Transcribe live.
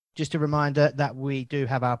just a reminder that we do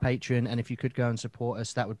have our Patreon, and if you could go and support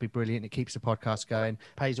us, that would be brilliant. It keeps the podcast going,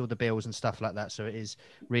 pays all the bills and stuff like that. So it is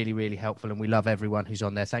really, really helpful, and we love everyone who's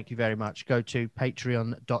on there. Thank you very much. Go to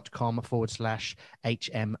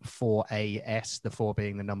patreon.com/HM4AS, the 4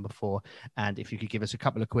 being the number 4. And if you could give us a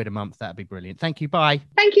couple of quid a month, that'd be brilliant. Thank you. Bye.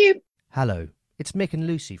 Thank you. Hello. It's Mick and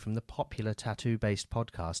Lucy from the popular tattoo-based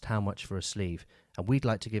podcast, How Much for a Sleeve? And we'd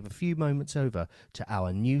like to give a few moments over to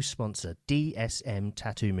our new sponsor, DSM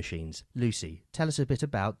Tattoo Machines. Lucy, tell us a bit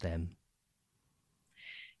about them.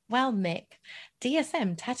 Well, Mick,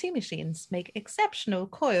 DSM Tattoo Machines make exceptional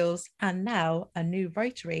coils and now a new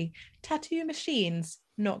rotary. Tattoo machines,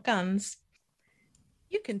 not guns.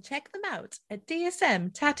 You can check them out at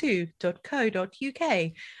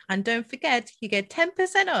dsmtattoo.co.uk. And don't forget, you get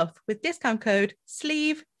 10% off with discount code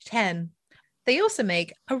SLEEVE10. They also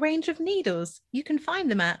make a range of needles. You can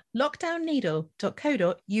find them at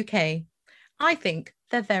lockdownneedle.co.uk. I think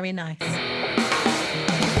they're very nice.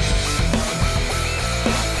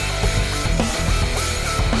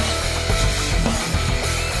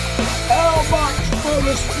 How much for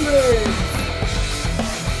a sleeve?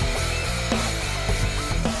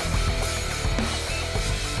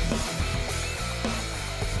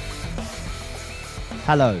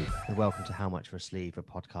 Hello, and welcome to How Much for a Sleeve, a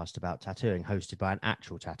podcast about tattooing, hosted by an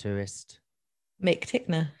actual tattooist, Mick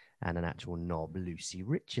Tickner, and an actual knob, Lucy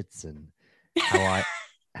Richardson. How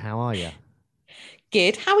are you?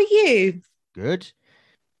 Good. How are you? Good.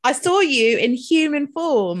 I saw you in human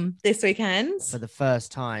form this weekend. For the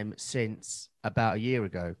first time since about a year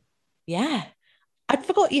ago. Yeah. I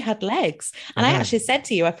forgot you had legs. And I actually said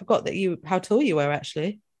to you, I forgot how tall you were,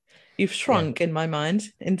 actually. You've shrunk in my mind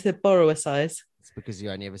into borrower size. It's because you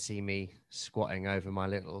only ever see me squatting over my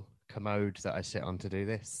little commode that I sit on to do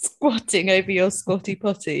this. Squatting over your squatty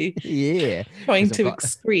potty. Yeah. Trying to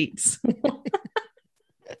excrete.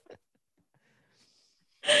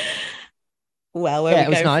 Well, where we it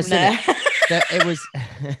was go nice, from there.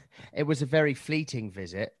 It was a very fleeting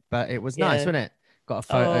visit, but it was nice, wasn't it? Got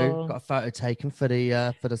a photo taken for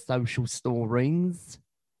the social stories.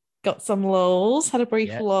 Got some lols, had a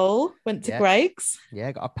brief lull, went to Greg's.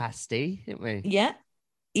 Yeah, got a pasty, didn't we? Yeah.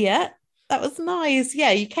 That was nice.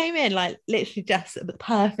 Yeah, you came in like literally just at the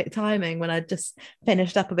perfect timing when I just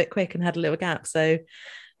finished up a bit quick and had a little gap. So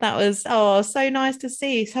that was so nice to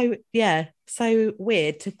see. So so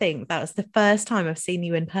weird to think that was the first time I've seen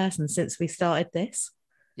you in person since we started this.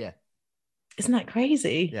 Yeah. Isn't that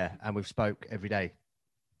crazy? Yeah, and we've spoke every day.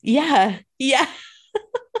 Yeah.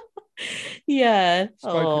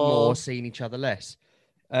 Spoken more, seen each other less.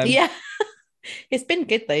 It's been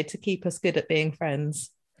good though to keep us good at being friends.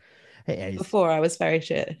 It is. Before I was very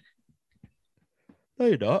shit. No,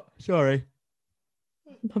 you're not. Sorry.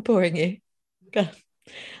 I'm boring you. Well,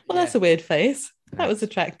 that's a weird face. That was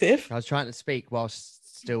attractive. I was trying to speak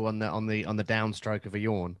whilst still on the downstroke of a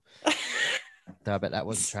yawn. So I bet that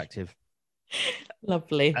was attractive.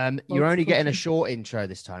 Lovely. You're only getting a short intro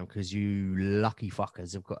this time because you lucky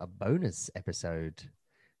fuckers have got a bonus episode.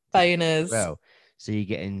 Bonus. Well, so you're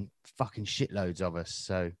getting fucking shitloads of us.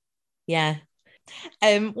 So yeah.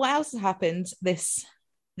 What else has happened this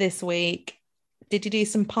week? Did you do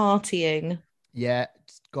some partying? Yeah,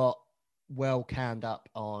 got well canned up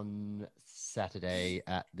on Saturday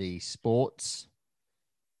at the sports.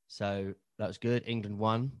 So that was good. England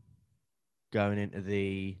won, going into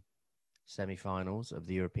the semi-finals of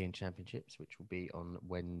the European Championships, which will be on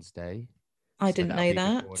Wednesday. I didn't know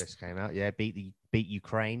that. Before this came out. Yeah, beat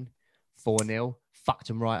Ukraine 4-0. Fucked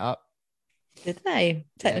them right up. Did they?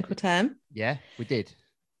 Technical term? Yeah, we did.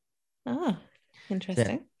 Ah,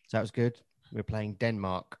 interesting. So that was good. We were playing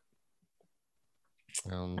Denmark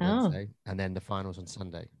on Wednesday, and then the finals on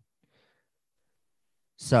Sunday.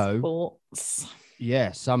 So, sports.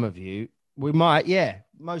 Yeah, some of you, we might,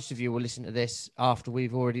 most of you will listen to this after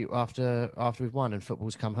we've won and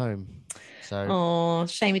football's come home. So,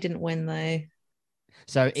 shame we didn't win though.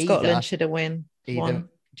 So Scotland should have won. Do you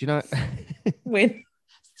know? Win.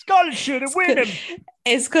 Scotland should have won them.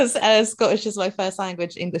 It's because Scottish is my first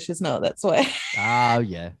language, English is not. That's why. Oh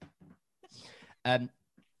yeah.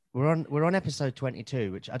 We're on episode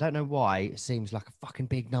 22, which I don't know why it seems like a fucking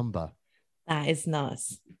big number. That is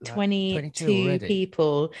nuts. 22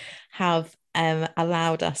 people have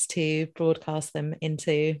allowed us to broadcast them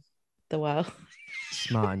into the world.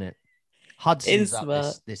 Smart, isn't it? Hudson's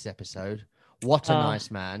up this episode. What a nice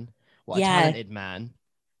man. What a talented man.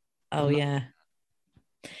 Oh, yeah.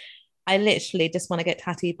 I literally just want to get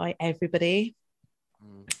tattooed by everybody.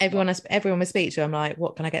 Everyone I speak to, I'm like,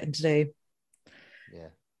 what can I get them to do? Yeah.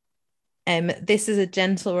 This is a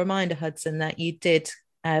gentle reminder, Hudson, that you did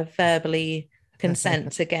verbally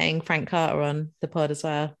consent to getting Frank Carter on the pod as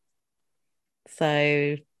well.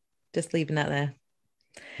 So just leaving that there.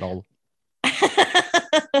 Lol.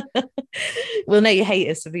 We'll know you hate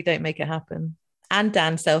us if we don't make it happen. And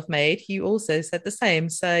Dan Selfmade, you also said the same.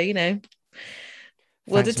 So, you know,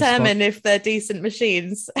 we'll Thanks for determine if they're decent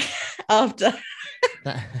machines after.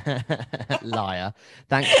 Liar.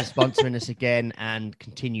 Thanks for sponsoring us again and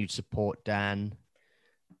continued support, Dan.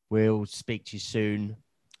 We'll speak to you soon.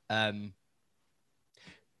 Should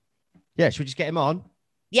we just get him on?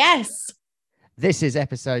 Yes. This is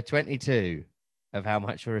episode 22 of How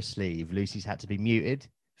Much for a Sleeve. Lucy's had to be muted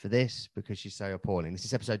for this because she's so appalling. This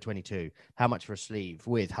is episode 22, How Much for a Sleeve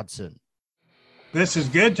with Hudson. This is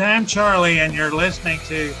Good Time Charlie, and you're listening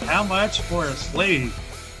to How Much for a Sleeve.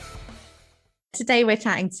 Today we're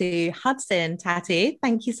chatting to Hudson Tatty.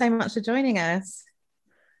 Thank you so much for joining us.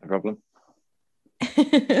 No problem.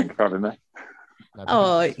 Thanks for having me. No problem.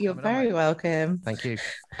 Oh, you're Coming on, very mate. welcome. Thank you.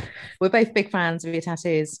 We're both big fans of your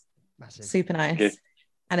tattoos. Massive. Super nice. you.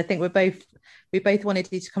 And I think we both wanted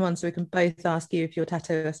you to come on so we can both ask you if you'll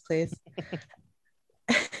tattoo us, please.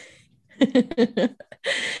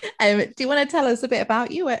 Do you want to tell us a bit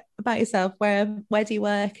about you, about yourself? Where do you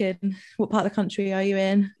work and what part of the country are you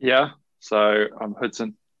in? Yeah, so I'm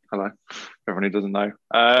Hudson. Hello, everyone who doesn't know.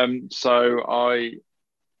 So I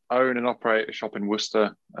own and operate a shop in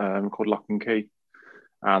Worcester called Lock and Key.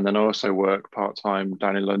 And then I also work part-time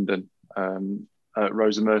down in London at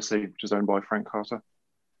Rosa Mercy, which is owned by Frank Carter.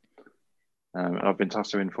 And I've been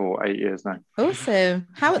tattooing for 8 years now. Awesome.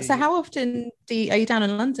 How often are you down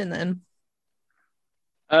in London then?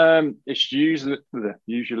 It's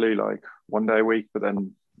usually like 1 day a week, but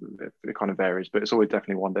then it kind of varies. But it's always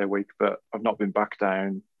definitely 1 day a week. But I've not been back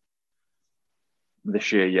down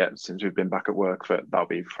this year yet since we've been back at work. But that'll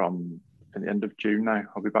be from the end of June now.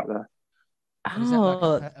 I'll be back there. And is that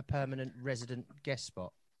like a permanent resident guest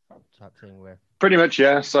spot type thing where? Pretty much,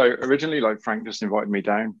 yeah. So originally, like Frank just invited me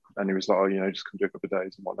down, and he was like, "Oh, just come do a couple of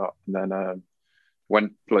days and whatnot." And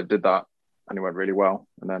then did that, and it went really well.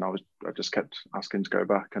 And then I just kept asking to go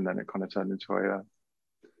back, and then it kind of turned into a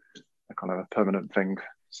kind of a permanent thing.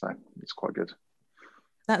 So it's quite good.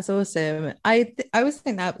 That's awesome. I always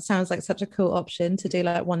think that sounds like such a cool option to do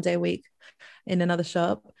like 1 day a week in another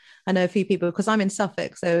shop. I know a few people because I'm in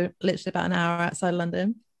Suffolk, so literally about an hour outside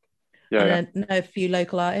London. Yeah, And I know a few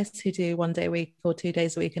local artists who do 1 day a week or 2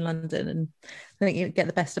 days a week in London, and I think you get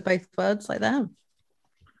the best of both worlds like that.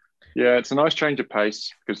 Yeah, it's a nice change of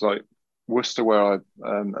pace because like Worcester, where I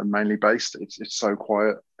am mainly based, it's so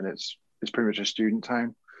quiet and it's pretty much a student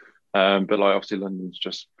town. But like obviously London's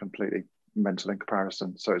just completely mental in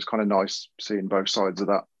comparison. So it's kind of nice seeing both sides of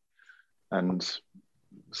that and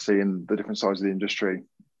seeing the different sides of the industry,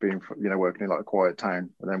 being working in like a quiet town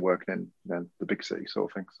and then working in the big city sort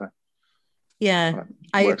of thing. So yeah,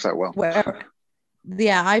 it works out well.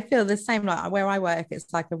 I feel the same. Like where I work,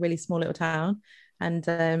 it's like a really small little town, and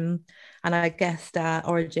I guessed at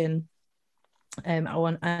Origin,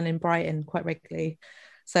 and in Brighton quite regularly.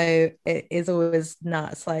 So it is always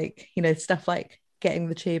nuts, like stuff like getting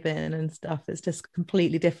the tube in and stuff. It's just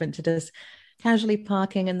completely different to just casually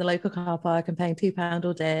parking in the local car park and paying £2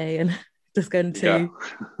 all day and just going to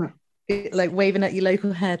like waving at your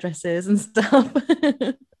local hairdressers and stuff.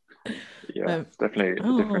 Yeah, it's definitely a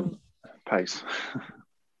different pace.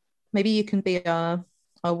 Maybe you can be our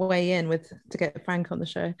way in to get Frank on the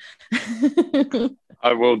show.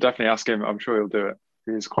 I will definitely ask him. I'm sure he'll do it.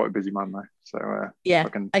 He's quite a busy man though. So yeah,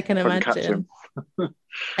 I can imagine. Catch him.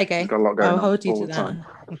 Okay, he's got a lot going I'll on hold you all to the that. time.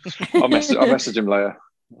 I'll message him later.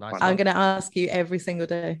 Nice. I'm going to ask you every single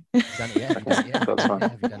day. Have you done it yet? Have you done it yet? That's fine.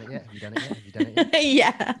 Have you done it yet? Have you done it yet? Have you done it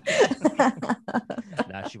yet? Yeah.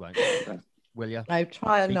 No, she won't. Will you? I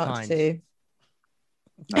try Be not kind. to.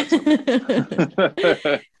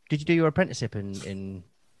 Did you do your apprenticeship in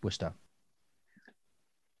Worcester?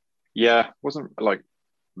 Yeah, wasn't like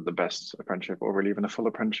the best apprenticeship or really even a full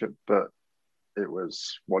apprenticeship, but it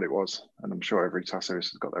was what it was. And I'm sure every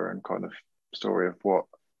tattooist has got their own kind of story of what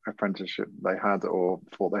apprenticeship they had or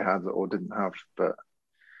thought they had or didn't have. But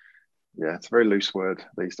yeah, it's a very loose word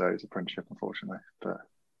these days, apprenticeship, unfortunately. But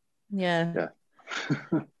Yeah.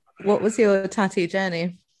 What was your tattoo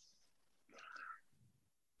journey?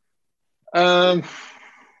 I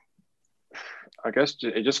guess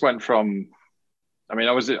it just went from,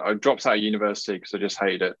 I dropped out of university because I just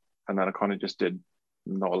hated it. And then I kind of just did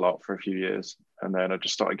not a lot for a few years. And then I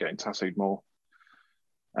just started getting tattooed more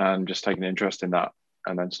and just taking an interest in that.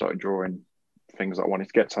 And then started drawing things that I wanted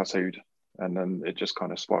to get tattooed. And then it just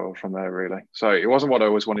kind of spiraled from there, really. So it wasn't what I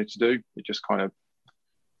always wanted to do. It just I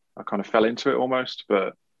kind of fell into it almost.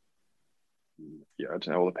 But yeah, I don't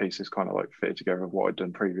know, all the pieces kind of like fit together with what I'd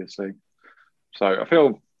done previously. So I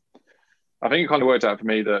think it kind of worked out for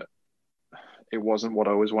me that it wasn't what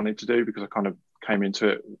I always wanted to do, because I kind of came into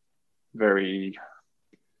it very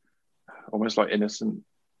almost like innocent.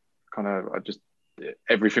 Kind of,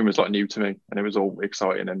 everything was like new to me, and it was all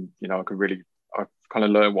exciting, and I kind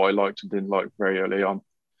of learned what I liked and didn't like very early on,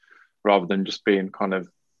 rather than just being kind of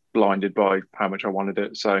blinded by how much I wanted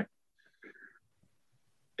it. So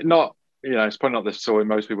not, it's probably not the story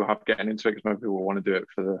most people have getting into it, because most people want to do it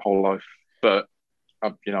for their whole life. But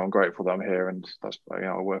I'm grateful that I'm here, and that's,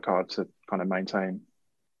 I work hard to kind of maintain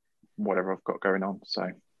whatever I've got going on. So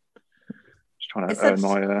just trying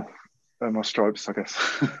to earn my stripes, I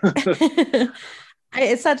guess.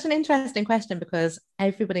 It's such an interesting question, because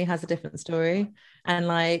everybody has a different story, and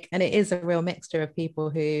it is a real mixture of people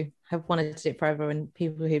who have wanted to do it forever and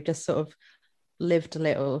people who've just sort of lived a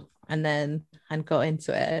little and got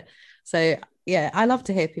into it. So yeah, I love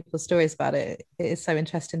to hear people's stories about it. It is so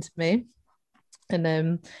interesting to me.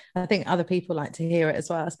 And I think other people like to hear it as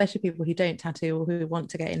well, especially people who don't tattoo or who want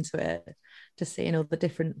to get into it, just seeing all the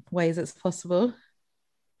different ways it's possible.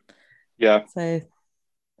 Yeah. So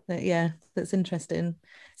yeah, that's interesting.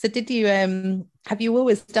 So did you have you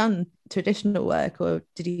always done traditional work, or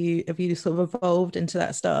have you sort of evolved into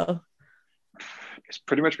that style? It's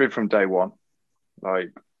pretty much been from day one.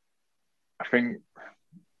 Like, I think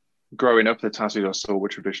growing up, the tattoos I saw were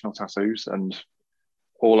traditional tattoos, and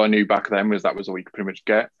all I knew back then was that was all you could pretty much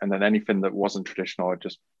get. And then anything that wasn't traditional,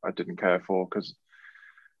 I didn't care for, because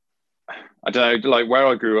I don't know, like where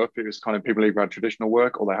I grew up, it was kind of people either had traditional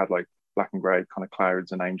work or they had like black and grey kind of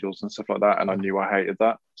clouds and angels and stuff like that. And I knew I hated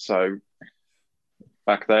that. So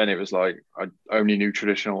back then it was like, I only knew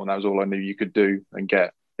traditional, and that was all I knew you could do and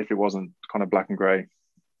get if it wasn't kind of black and grey,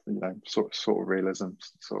 sort of realism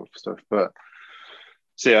sort of stuff. But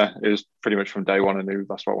so yeah, it was pretty much from day one I knew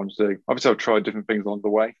that's what I wanted to do. Obviously I've tried different things along the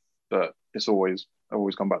way, but it's always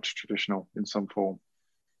gone back to traditional in some form.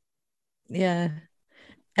 Yeah.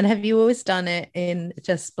 And have you always done it in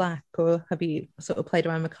just black, or have you sort of played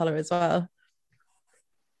around with colour as well?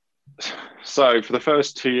 So for the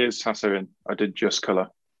first 2 years tattooing, I did just colour,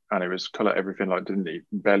 and it was colour everything, like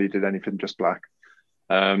barely did anything, just black.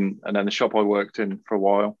 And then the shop I worked in for a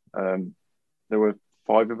while, there were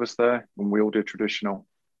 5 of us there, and we all did traditional.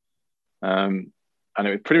 And it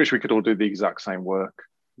was pretty much, we could all do the exact same work.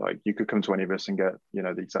 Like you could come to any of us and get,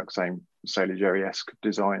 the exact same Sailor Jerry-esque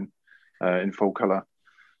design in full colour.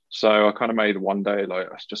 So I kind of made one day, like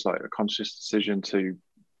it's just like a conscious decision to,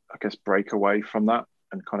 I guess, break away from that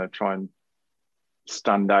and kind of try and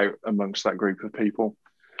stand out amongst that group of people.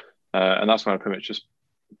 And that's when I pretty much just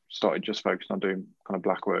started just focusing on doing kind of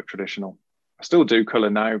black work, traditional. I still do colour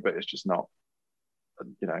now, but it's just not,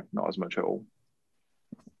 not as much at all.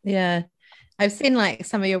 Yeah. I've seen like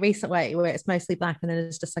some of your recent work where it's mostly black and then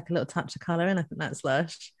it's just like a little touch of colour, and I think that's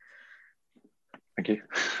lush. Thank you.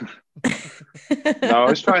 No, I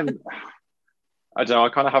was trying, I don't know, I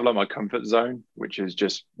kind of have like my comfort zone, which is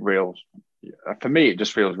just real, for me, it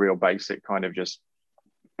just feels real basic, kind of just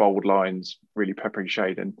bold lines, really peppery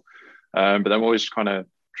shading. But I'm always kind of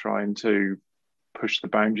trying to push the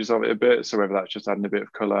boundaries of it a bit. So whether that's just adding a bit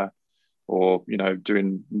of colour, or,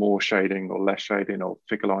 doing more shading or less shading, or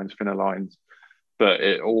thicker lines, thinner lines. But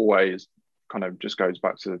it always kind of just goes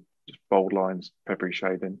back to just bold lines, peppery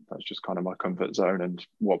shading. That's just kind of my comfort zone and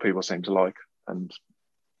what people seem to like. And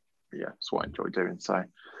yeah, it's what I enjoy doing. So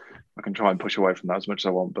I can try and push away from that as much as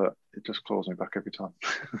I want, but it just claws me back every time.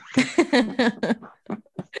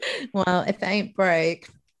 Well, if it ain't break.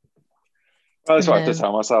 Well, that's what I have to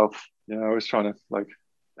tell myself. I was trying to, like,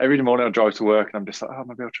 every morning I drive to work and I'm just like, oh,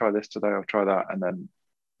 maybe I'll try this today, I'll try that. And then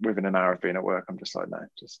within an hour of being at work, I'm just like, no,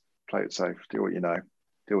 just play it safe, do what you know,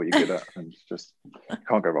 do what you're good at, and just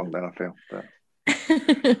can't go wrong then, I feel. But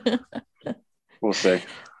we'll see.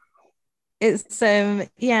 It's I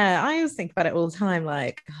always think about it all the time,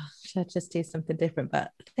 like, oh, should I just do something different?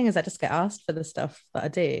 But the thing is, I just get asked for the stuff that I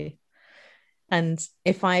do. And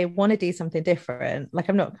if I want to do something different, like,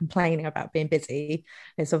 I'm not complaining about being busy.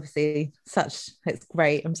 It's obviously it's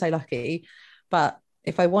great. I'm so lucky. But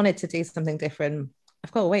if I wanted to do something different,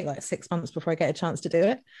 I've got to wait like 6 months before I get a chance to do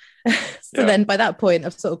it. Then by that point,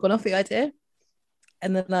 I've sort of gone off the idea.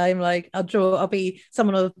 And then I'm like,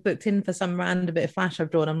 someone will have booked in for some random bit of flash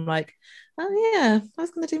I've drawn. I'm like, oh yeah, I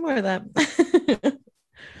was going to do more of that.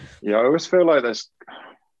 Yeah, I always feel like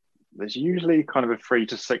there's usually kind of a 3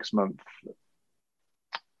 to 6 month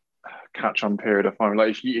catch on period of time.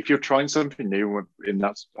 Like if you're trying something new and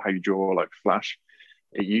that's how you draw, like flash,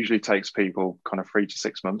 it usually takes people kind of 3 to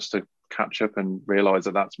 6 months to catch up and realize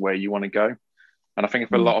that that's where you want to go. And I think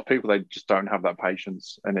for a lot of people, they just don't have that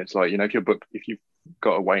patience. And it's like, if you've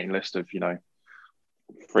got a waiting list of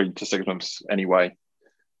 3 to 6 months anyway,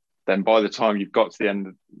 then by the time you've got to the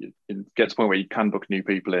end, it gets to the point where you can book new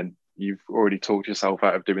people in. You've already talked yourself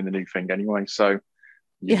out of doing the new thing anyway. So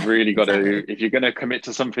you've really got to, if you're going to commit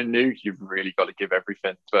to something new, you've really got to give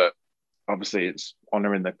everything. But obviously, it's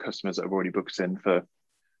honouring the customers that have already booked in for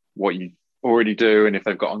what you already do, and if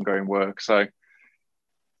they've got ongoing work. So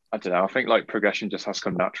I don't know. I think like progression just has to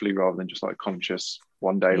come naturally rather than just like conscious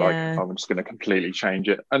one day. Like, oh, I'm just going to completely change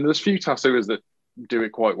it. And there's a few tattooers that do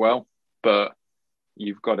it quite well, but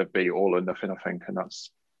you've got to be all or nothing, I think, and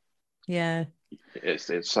that's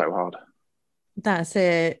it's so hard. That's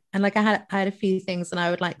it. And like I had a few things, and I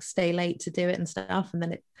would like stay late to do it and stuff, and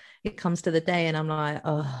then it comes to the day, and I'm like,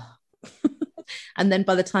 oh. And then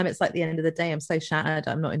by the time it's like the end of the day, I'm so shattered,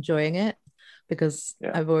 I'm not enjoying it because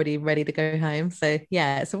I'm already ready to go home. So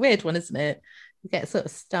yeah, it's a weird one, isn't it? You get sort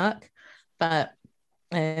of stuck, but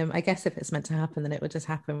I guess if it's meant to happen, then it would just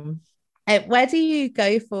happen. Where do you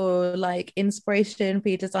go for like inspiration for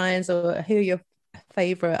your designs, or who are your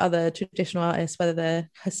favorite other traditional artists, whether they're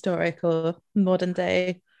historic or modern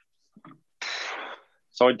day?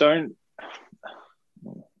 So let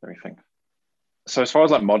me think. So as far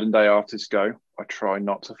as like modern day artists go, I try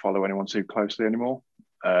not to follow anyone too closely anymore.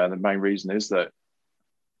 The main reason is that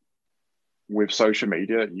with social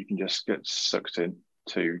media, you can just get sucked in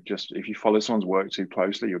to just, if you follow someone's work too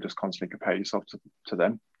closely, you'll just constantly compare yourself to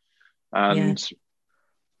them. And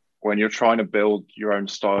when you're trying to build your own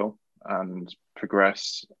style and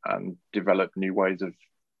progress and develop new ways of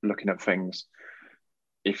looking at things,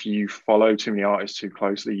 if you follow too many artists too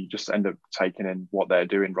closely, you just end up taking in what they're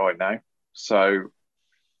doing right now. So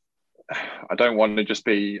I don't want to just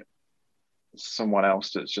be someone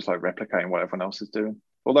else that's just like replicating what everyone else is doing.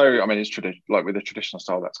 Although, I mean, it's like with the traditional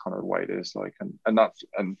style, that's kind of the way it is. Like, and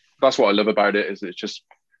that's what I love about it, is it's just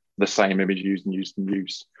the same image used and used and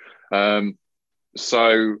used.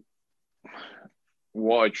 So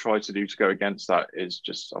what I try to do to go against that is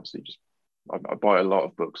just obviously I buy a lot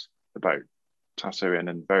of books about tattooing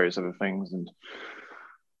and various other things, and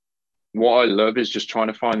what I love is just trying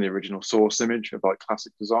to find the original source image of like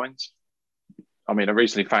classic designs. I mean, I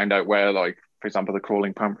recently found out where, like, for example, the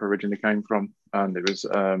Crawling Panther originally came from, and it was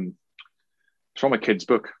from a kid's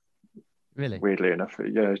book. Really? Weirdly enough,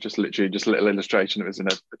 yeah, it's just literally just a little illustration. It was in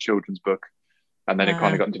a children's book, and then it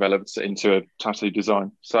kind of got developed into a tattoo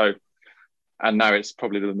design. So, and now it's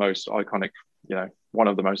probably the most iconic, one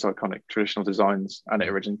of the most iconic traditional designs, and it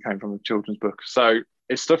originally came from a children's book. So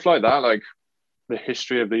it's stuff like that, like the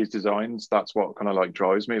history of these designs. That's what kind of like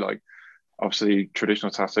drives me. Like, obviously,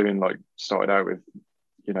 traditional tattooing like started out with,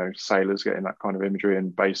 sailors getting that kind of imagery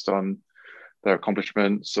and based on their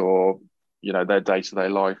accomplishments or their day-to-day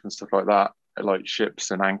life and stuff like that, like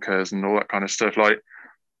ships and anchors and all that kind of stuff. Like,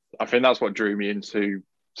 I think that's what drew me into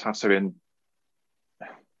tattooing,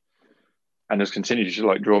 and has continued to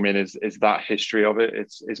like draw me in is that history of it.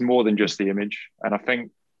 It's more than just the image. And I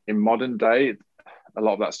think in modern day, a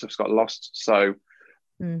lot of that stuff's got lost. So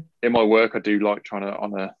in my work, I do like trying to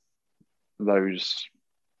honor those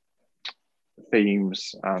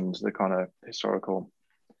themes and the kind of historical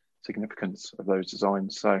significance of those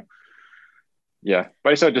designs. So yeah,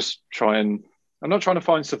 basically I'm not trying to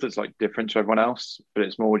find stuff that's like different to everyone else, but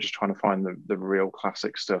it's more just trying to find the real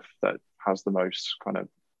classic stuff that has the most kind of,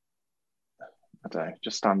 I don't know,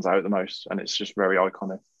 just stands out the most, and it's just very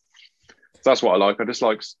iconic. So that's what I like.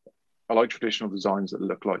 I like traditional designs that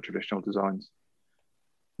look like traditional designs.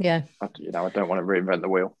 Yeah. I don't want to reinvent the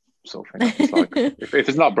wheel, sort of thing. It's like, if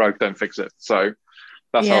it's not broke, don't fix it. So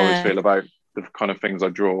that's how I always feel about the kind of things I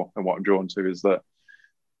draw, and what I'm drawn to is that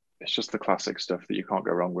it's just the classic stuff that you can't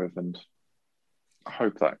go wrong with. And I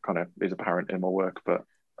hope that kind of is apparent in my work, but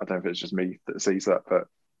I don't know if it's just me that sees that, but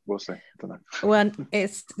we'll see. I don't know. Well,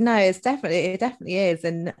 it definitely is.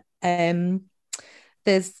 And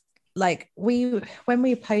there's like when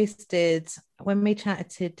we chatted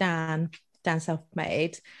to Dan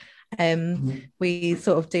Selfmade, we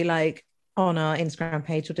sort of do like on our Instagram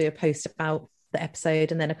page, we'll do a post about the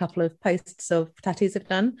episode and then a couple of posts of tattoos I've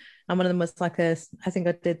done. And one of them was like I think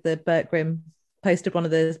I did the Bert Grimm, posted one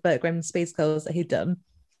of the Bert Grimm speed skulls that he'd done.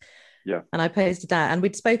 Yeah. And I posted that, and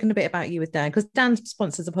we'd spoken a bit about you with Dan, because Dan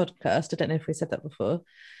sponsors a podcast. I don't know if we said that before.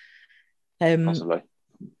 Possibly.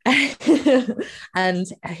 And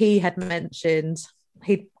he had mentioned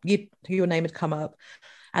your name had come up,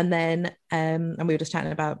 and then and we were just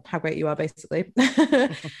chatting about how great you are, basically.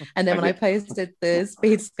 And then when I posted the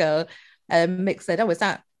speed skull, Mick said, "Oh, is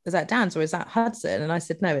that Dan's or is that Hudson?" And I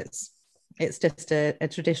said, "No, it's just a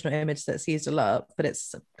traditional image that's used a lot, but it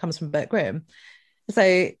comes from Bert Grimm."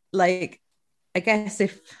 So like, I guess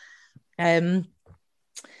if yeah,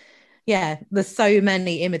 there's so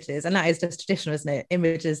many images, and that is just traditional, isn't it?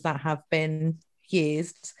 Images that have been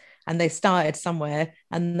used and they started somewhere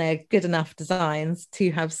and they're good enough designs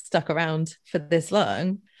to have stuck around for this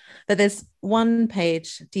long. But there's one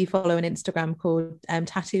page, do you follow an Instagram called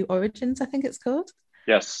Tattoo Origins, I think it's called?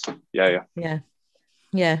 Yes. Yeah.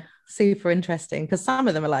 Super interesting, because some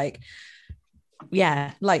of them are like,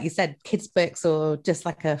 yeah, like you said, kids' books or just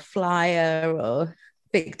like a flyer or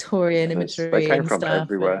Victorian imagery. They came and from stuff.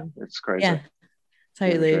 everywhere. It's crazy. Yeah,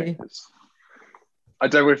 totally. I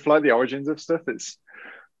don't with like the origins of stuff. It's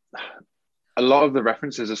a lot of the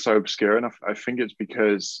references are so obscure, and I think it's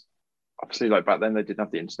because obviously like back then they didn't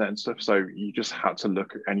have the internet and stuff, so you just had to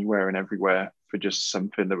look anywhere and everywhere for just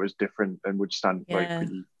something that was different and would stand like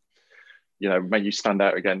pretty, you know, make you stand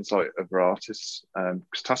out against like other artists.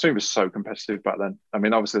 Because tattooing was so competitive back then. I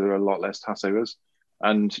mean, obviously there were a lot less tattooers,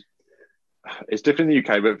 and it's different in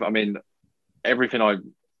the UK. But I mean, everything I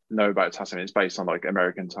know about tattooing is based on like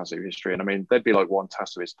American tattoo history, and I mean, there'd be like one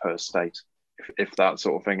tattooist per state, if that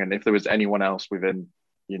sort of thing. And if there was anyone else within,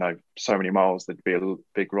 you know, so many miles, there'd be a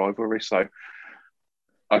big rivalry. So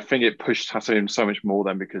I think it pushed tattooing so much more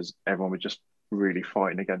then, because everyone was just really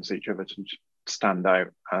fighting against each other to stand out.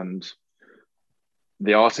 And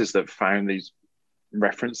the artists that found these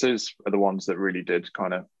references are the ones that really did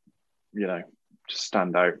kind of, you know, just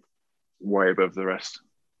stand out way above the rest.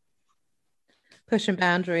 Pushing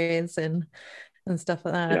boundaries and stuff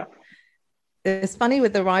like that. Yeah. It's funny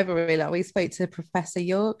with the rivalry, like we spoke to Professor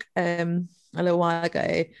York a little while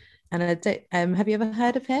ago, and have you ever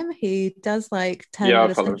heard of him? He does like turn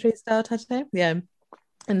of the century style tattoo. Yeah.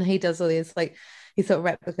 And he does all these, like, he sort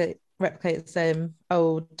of replicates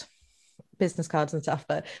old business cards and stuff,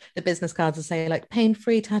 but the business cards are saying like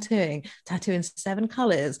pain-free tattoo in 7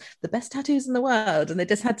 colors, the best tattoos in the world, and they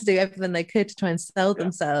just had to do everything they could to try and sell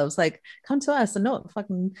themselves, like, come to us and not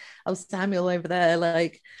fucking Samuel over there,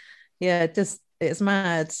 like, yeah, just it's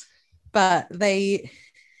mad. But they,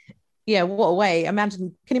 yeah, what a way.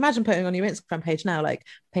 Can you imagine putting on your Instagram page now like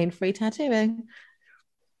pain-free tattooing?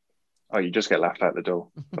 Oh, you just get laughed out the door.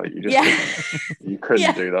 Like you just you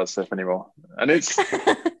couldn't do that stuff anymore. And it's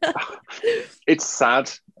it's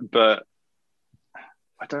sad, but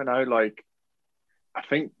I don't know, like I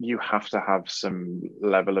think you have to have some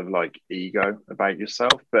level of like ego about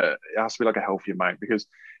yourself, but it has to be like a healthy amount, because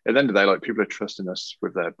at the end of the day, like people are trusting us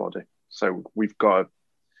with their body. So we've got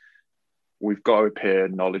to appear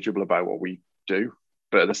knowledgeable about what we do.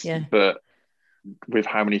 But but with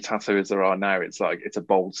how many tattoos there are now, it's like it's a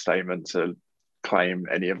bold statement to claim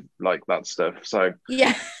any of like that stuff. So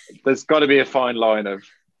there's got to be a fine line of,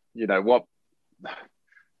 you know,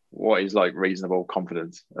 what is like reasonable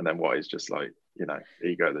confidence, and then what is just like, you know,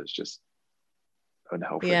 ego that's just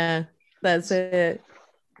unhealthy. Yeah, that's it.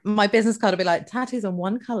 My business card will be like tattoos on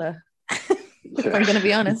one color. If I'm going to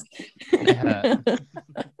be honest.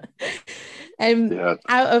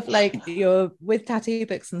 Out of like your with tattoo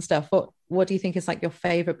books and stuff, what do you think is like your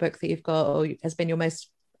favorite book that you've got, or has been your most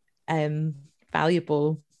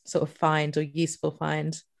valuable sort of find or useful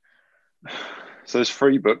find? So there's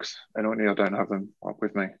 3 books, and only I don't have them up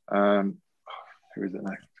with me. Who is it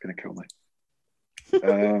now? It's going to kill me.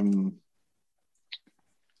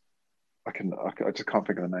 I just can't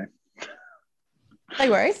think of the name. No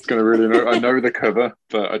worries. It's going to really know. I know the cover,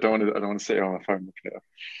 but I don't want to sit here on my phone looking it up.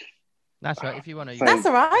 That's right. If you want to, that's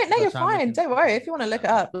all right. No, you're fine. Don't worry. If you want to look it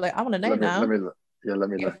up, like I want to know now. Let me look. Yeah,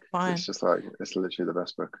 let me You're look. Fine. It's just like it's literally the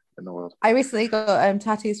best book in the world. I recently got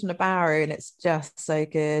tattoos from the Bowery, and it's just so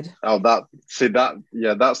good. Oh, that's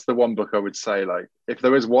the one book I would say, like, if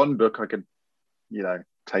there was one book I could, you know,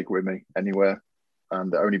 take with me anywhere,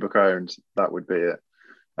 and the only book I owned, that would be it.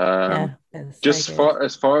 Just so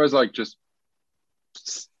as far as like just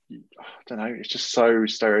I don't know, it's just so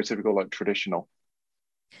stereotypical, like traditional.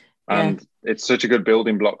 And it's such a good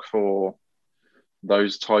building block for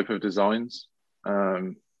those type of designs.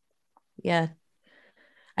 And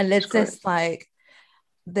there's this like,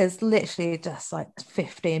 there's literally just like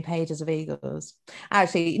 15 pages of eagles.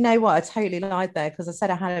 Actually, you know what? I totally lied there, because I said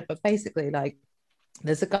I had it, but basically, like,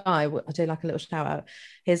 there's a guy, I do like a little shout out.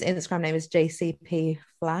 His Instagram name is JCP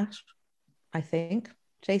Flash, I think.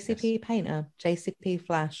 JCP Painter, JCP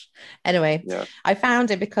Flash. Anyway, I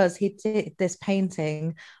found it because he did this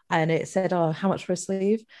painting and it said, oh, how much for a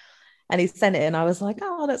sleeve? And he sent it, and I was like,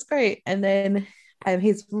 oh, that's great. And then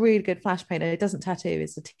he's a really good flash painter. He doesn't tattoo,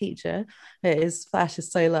 he's a teacher. His flash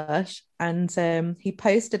is so lush. And he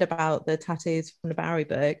posted about the tattoos from the Bowery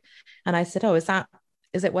book. And I said, oh, is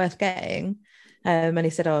it worth getting? And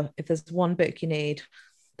he said, oh, if there's one book you need,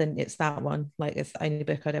 then it's that one. Like, it's the only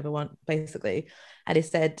book I'd ever want, basically. And he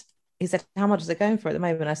said, how much is it going for at the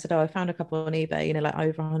moment? I said, oh, I found a couple on eBay, you know, like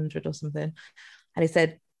over 100 or something. And he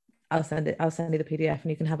said, I'll send you the PDF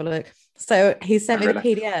and you can have a look. So he sent me the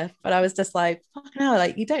PDF, but I was just like, fucking hell,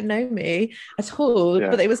 like, you don't know me at all. Yeah.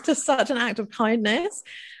 But it was just such an act of kindness.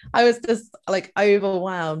 I was just like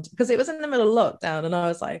overwhelmed because it was in the middle of lockdown and I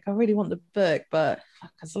was like, I really want the book, but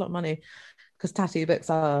fuck, it's a lot of money because tattoo books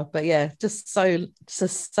are. But yeah, just so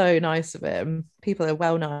nice of him. People are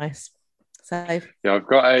well nice. So yeah, I've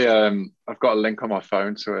got a link on my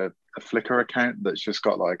phone to a Flickr account that's just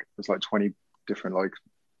got like, there's like 20 different like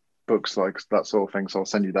books, like that sort of thing. So I'll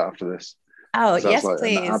send you that after this. Oh, so yes, like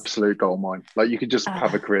please. An absolute goldmine. Like, you could just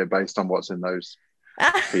have a career based on what's in those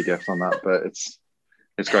PDFs on that, but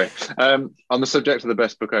it's great. On the subject of the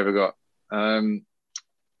best book I ever got,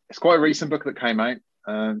 it's quite a recent book that came out,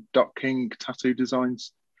 Doc King Tattoo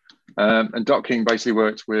Designs. And Doc King basically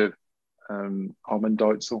worked with Armand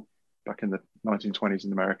Deitzel back in the 1920s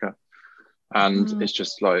in America. And it's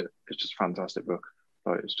just a fantastic book.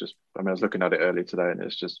 Like, it's just, I mean, I was looking at it earlier today and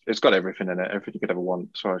it's got everything in it, everything you could ever want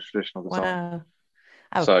as far as traditional design. Wow.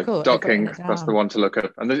 Oh, so cool. Doc King, that's the one to look at.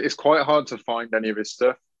 And it's quite hard to find any of his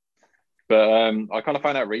stuff. But I kind of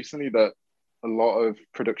found out recently that a lot of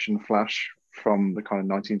production flash from the kind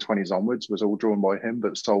of 1920s onwards was all drawn by him,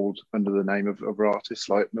 but sold under the name of other artists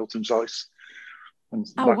like Milton Zeiss and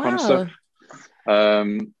that kind of stuff.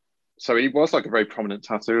 So he was like a very prominent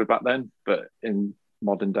tattooer back then, but in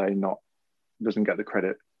modern day, doesn't get the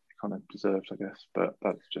credit he kind of deserves, I guess. But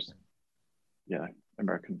that's just,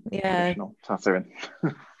 American traditional tattooing.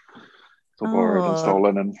 It's all borrowed and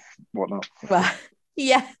stolen and whatnot. Well,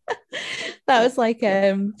 yeah, that was like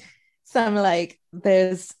some like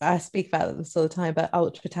I speak about this all the time, but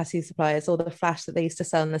Ultra Tattoo Suppliers, all the flash that they used to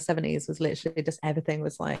sell in the 70s was literally just everything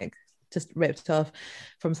was like just ripped off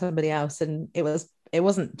from somebody else, and it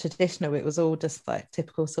wasn't traditional, it was all just like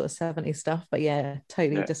typical sort of 70s stuff, but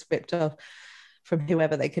totally just ripped off from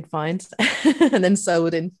whoever they could find and then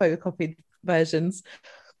sold in photocopied versions.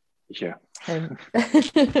 Yeah.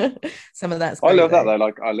 Some of that's great, I love that though.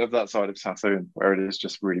 Like, I love that side of tattooing where it is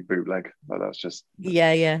just really bootleg. Like, that's just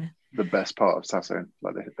the best part of tattooing,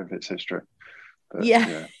 like of its history. But,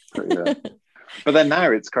 but then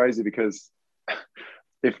now it's crazy because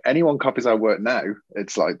if anyone copies our work now,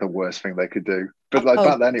 it's like the worst thing they could do. But like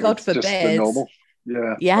back then, it was just the normal.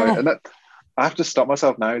 Yeah. Like, and I have to stop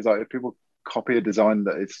myself now. Is like, if people copy a design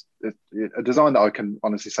that is a design that I can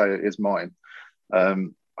honestly say is mine, I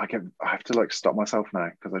have to like stop myself now,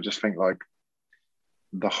 because I just think like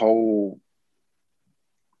the whole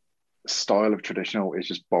style of traditional is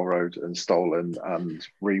just borrowed and stolen and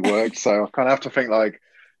reworked. So I kind of have to think like,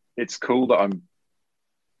 it's cool that I'm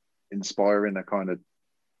inspiring a kind of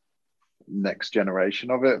next generation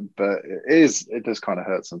of it, but it does kind of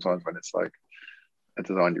hurt sometimes when it's like a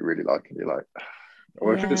design you really like and you're like,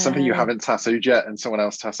 or if it's something you haven't tattooed yet and someone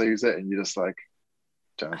else tattoos it and you're just like,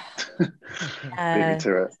 don't beat me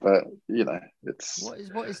to it. But it's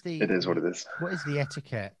it is what it is. What is the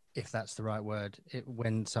etiquette, if that's the right word,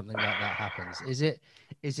 when something like that happens?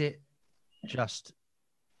 Is it just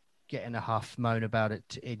getting a huff, moan about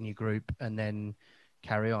it in your group and then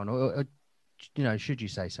carry on, or should you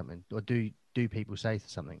say something, or do people say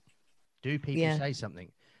something? Do people say something?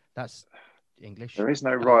 That's English. There is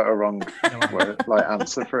no right or wrong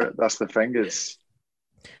answer for it. That's the thing. It's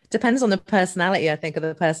depends on the personality, I think, of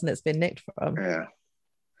the person that's been nicked from. Yeah.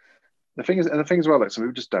 The thing as well, like, some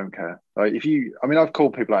people just don't care. Like, I've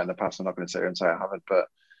called people out in the past. I'm not going to sit here and say I haven't,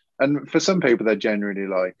 and for some people, they're genuinely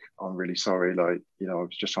like, I'm really sorry. Like, I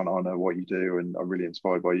was just trying to honor what you do, and I'm really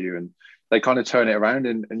inspired by you. And they kind of turn it around,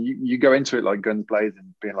 and you go into it like guns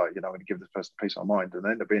blazing, being like, I'm going to give this person a piece of my mind, and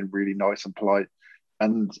they end up being really nice and polite,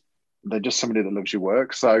 and they're just somebody that loves your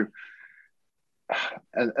work. So,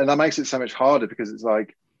 and that makes it so much harder, because it's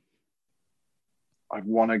like, I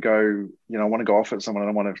want to go off at someone and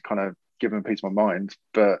I want to kind of give them a piece of my mind.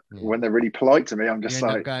 But when they're really polite to me, I'm just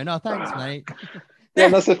like, going, oh, thanks, mate. Yeah,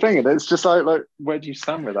 and that's the thing. And it's just like, where do you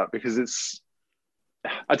stand with that? Because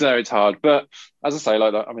I don't know, it's hard. But as I say,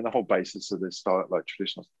 the whole basis of this style, like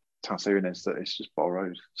traditional tattooing, is that it's just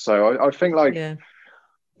borrowed. So I think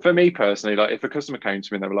for me personally, like, if a customer came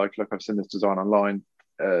to me and they were like, look, I've seen this design online.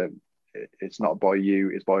 It's not by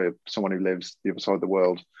you, it's by someone who lives the other side of the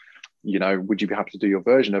world. Would you be happy to do your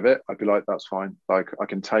version of it? I'd be like, that's fine. Like, I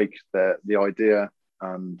can take the idea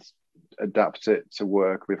and adapt it to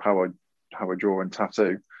work with how I draw and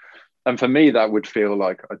tattoo. And for me, that would feel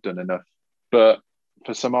like I'd done enough. But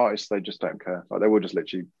for some artists, they just don't care. Like, they will just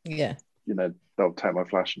literally, they'll take my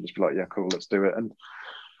flash and just be like, yeah, cool, let's do it. And,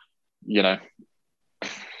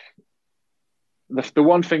 the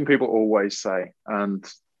one thing people always say, and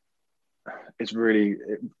it's really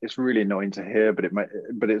annoying to hear,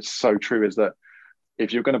 but it's so true, is that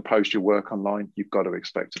if you're going to post your work online, you've got to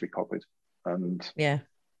expect to be copied. And Yeah.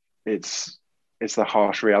 it's the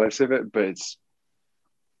harsh reality of it, but it's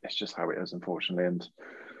just how it is, unfortunately. And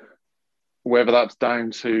whether that's down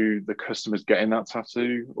to the customers getting that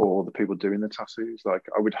tattoo or the people doing the tattoos, like,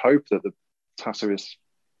 I would hope that the tattooists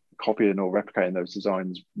copying or replicating those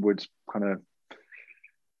designs would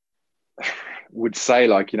say,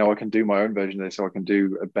 like, I can do my own version of this, or I can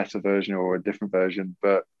do a better version or a different version.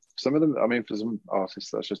 But some of them, I mean, for some artists,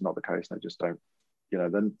 that's just not the case. They just don't,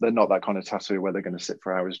 they're not that kind of tattoo where they're going to sit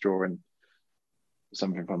for hours drawing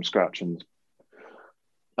something from scratch, and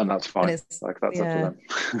that's fine. Like, that's up to them.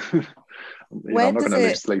 I'm not going to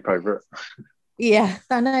lose sleep over it. Yeah,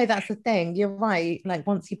 I know, that's the thing. You're right. Like,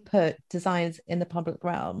 once you put designs in the public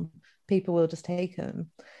realm, people will just take them.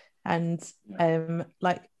 And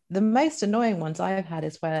like, the most annoying ones I've had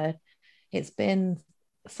is where it's been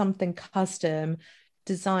something custom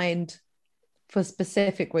designed for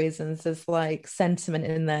specific reasons. There's like sentiment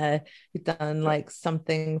in there. You've done like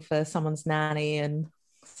something for someone's nanny and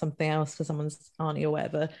something else for someone's auntie or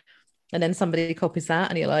whatever. And then somebody copies that,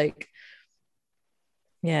 and you're like,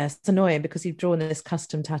 yeah, it's annoying because you've drawn this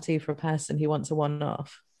custom tattoo for a person who wants a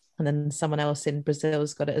one-off, and then someone else in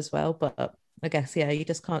Brazil's got it as well. But I guess, yeah, you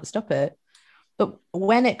just can't stop it. But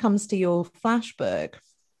when it comes to your flashbook,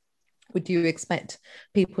 would you expect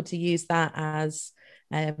people to use that as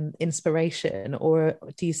inspiration, or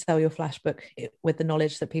do you sell your flashbook with the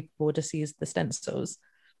knowledge that people will just use the stencils?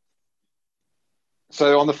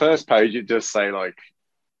 So on the first page, it does say, like,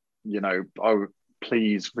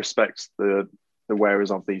 please respect the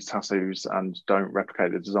wearers of these tattoos and don't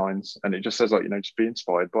replicate the designs. And it just says, like, just be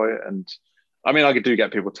inspired by it. And I mean, I do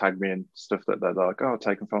get people tag me and stuff that they're like, oh,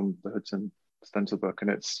 taken from the Hudson stencil book.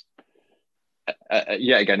 And it's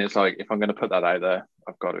yet again, it's like, if I'm going to put that out there,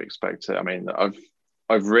 I've got to expect it. I mean,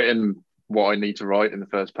 I've written what I need to write in the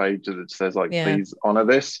first page that says, like, please honor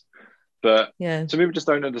this. But some people just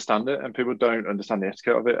don't understand it, and people don't understand the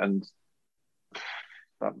etiquette of it, and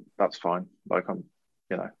that's fine. Like,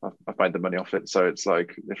 I've made the money off it, so it's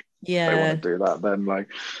like, if they want to do that, then like,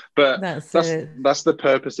 but that's the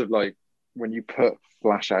purpose of, like, when you put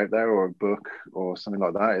Flash out there, or a book or something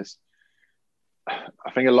like that, is,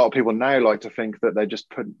 I think a lot of people now like to think that they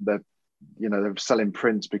just they're selling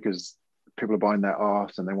prints because people are buying their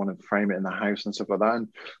art and they want to frame it in their house and stuff like that. And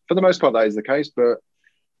for the most part, that is the case. But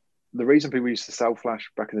the reason people used to sell Flash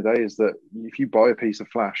back in the day is that if you buy a piece of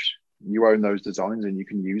Flash, you own those designs and you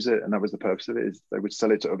can use it. And that was the purpose of it, is they would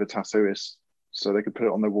sell it to other tattooists so they could put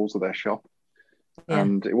it on the walls of their shop.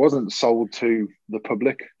 And it wasn't sold to the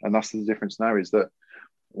public. And that's the difference now, is that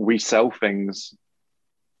we sell things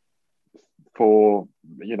for,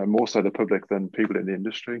 more so the public than people in the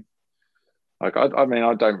industry. Like, I mean,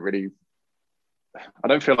 I don't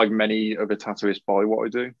feel like many other tattooists buy what I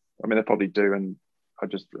do. I mean, they probably do, and I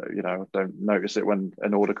just, don't notice it when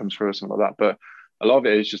an order comes through or something like that. But a lot of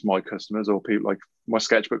it is just my customers, or people like my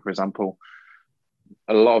sketchbook, for example.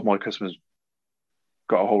 A lot of my customers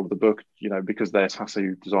got a hold of the book, because their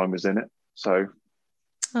tattoo design was in it. So,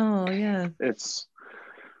 there's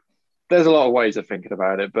a lot of ways of thinking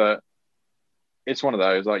about it, but it's one of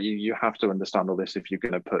those, like, you have to understand all this if you're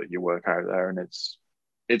going to put your work out there. And it's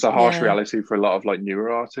a harsh reality for a lot of, like, newer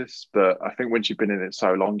artists. But I think once you've been in it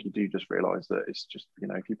so long, you do just realize that it's just,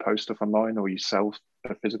 if you post stuff online or you sell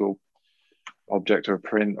a physical object or a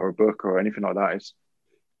print or a book or anything like that,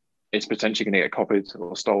 it's potentially going to get copied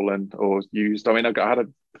or stolen or used. I mean, I had a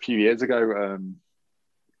few years ago,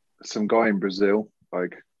 some guy in Brazil,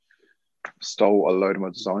 like, stole a load of my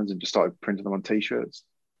designs and just started printing them on t-shirts.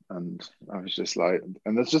 And I was just like,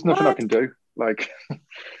 and there's just nothing I can do. Like,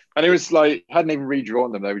 and it was like, hadn't even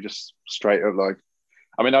redrawn them. They were just straight up, like,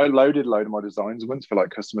 I mean, I loaded a load of my designs once for, like,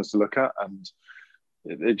 customers to look at, and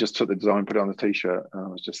it just took the design, put it on the t-shirt. And I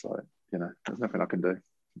was just like, there's nothing I can do.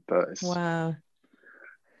 But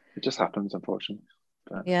it just happens, unfortunately.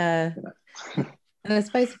 But, and I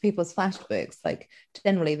suppose for people's flashbooks, like,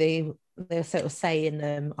 generally they sort of say in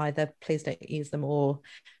them either please don't use them, or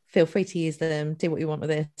feel free to use them, do what you want with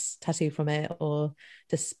this, tattoo from it, or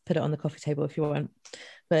just put it on the coffee table if you want.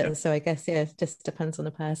 But so I guess, it just depends on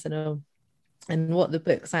the person and what the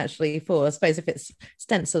book's actually for. I suppose if it's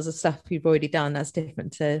stencils of stuff you've already done, that's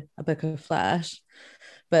different to a book of Flash.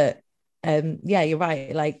 But you're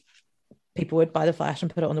right, like, people would buy the Flash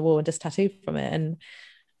and put it on the wall and just tattoo from it. And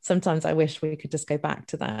sometimes I wish we could just go back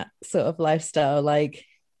to that sort of lifestyle. Like,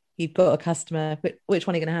 you've got a customer, which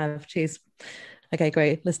one are you going to have? Choose. Okay,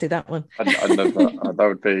 great. Let's do that one. I love that. That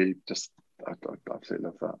would be just I absolutely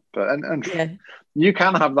love that. But and Yeah. you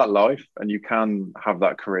can have that life and you can have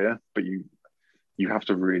that career, but you have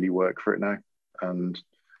to really work for it now. And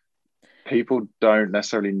people don't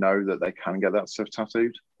necessarily know that they can get that stuff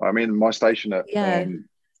tattooed. I mean, my station at Yeah.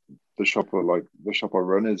 the shop I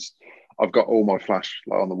run is, I've got all my flash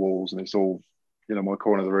like on the walls, and it's all, you know, my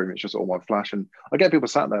corner of the room, it's just all my flash. And I get people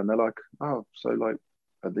sat there and they're like, oh, so like,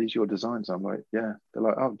 are these your designs? I'm like, yeah. They're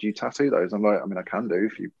like, oh, do you tattoo those? I'm like, I mean, I can do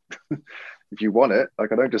if you if you want it.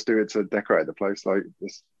 Like, I don't just do it to decorate the place like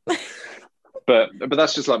this. but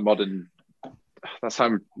that's just like modern. That's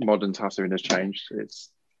how modern tattooing has changed. It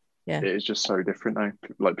is just so different now.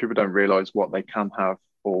 Like, people don't realize what they can have,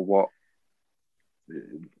 or what,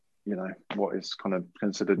 you know, what is kind of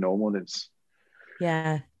considered normal. It's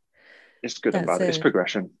good and bad. It's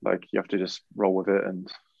progression. Like, you have to just roll with it, and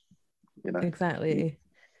you know. Exactly.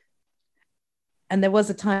 And there was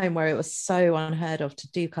a time where it was so unheard of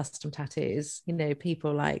to do custom tattoos. You know,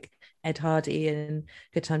 people like Ed Hardy and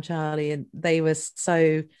Good Time Charlie, and they were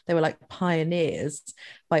like pioneers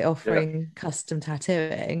by offering custom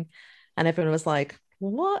tattooing, and everyone was like,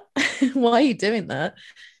 what? Why are you doing that?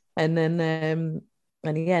 And then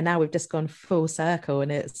now we've just gone full circle,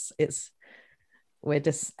 and everyone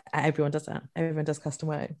does that. Everyone does custom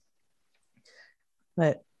work.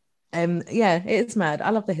 But it's mad.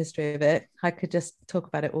 I love the history of it. I could just talk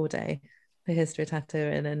about it all day, the history of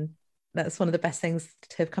tattooing, and that's one of the best things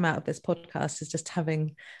to have come out of this podcast, is just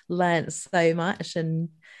having learned so much, and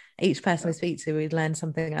each person we speak to, we learn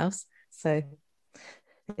something else. So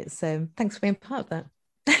it's thanks for being part of that.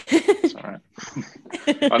 That's all right.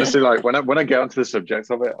 Honestly, like when I get onto the subject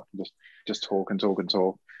of it, I can just talk and talk and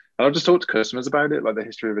talk. And I've just talked to customers about it, like the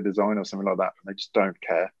history of a design or something like that, and they just don't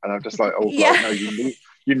care. And I'm just like, oh, God, no,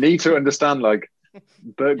 you need to understand, like,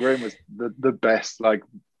 Burt Graham was the best. Like,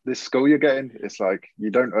 this school you're getting, it's like,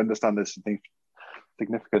 you don't understand the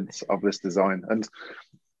significance of this design. And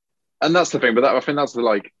that's the thing. But I think that's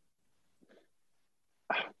like,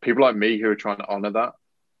 people like me who are trying to honor that,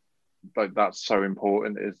 like, that's so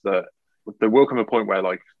important, is that there will come a point where,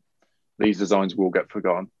 like, these designs will get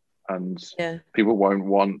forgotten, and people won't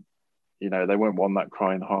want, you know, they won't want that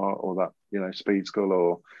Crying Heart or that, you know, Speed Skull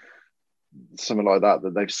or something like that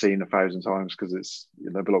they've seen 1,000 times, because it's, you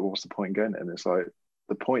know, they'll be like, well, what's the point in getting it? And it's like,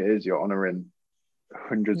 the point is, you're honoring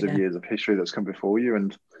hundreds of years of history that's come before you.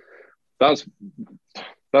 And that's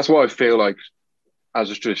what I feel like, as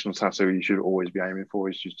a traditional tattooer, you should always be aiming for,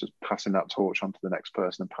 is just passing that torch on to the next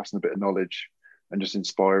person, and passing a bit of knowledge, and just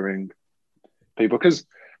inspiring people, because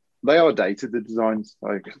they are dated, the designs.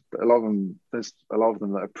 Like, there's a lot of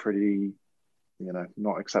them that are pretty, you know,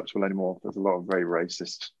 not acceptable anymore. There's a lot of very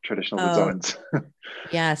racist traditional designs.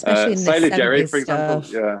 Yeah, especially in Sailor the Jerry, for stuff.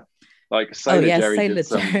 example. Yeah, like Sailor Jerry did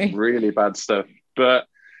some really bad stuff, but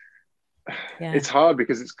it's hard,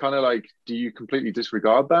 because it's kind of like, do you completely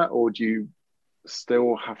disregard that, or do you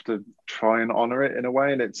still have to try and honor it in a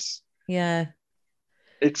way? And it's I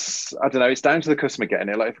don't know, it's down to the customer getting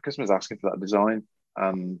it. Like, if a customer's asking for that design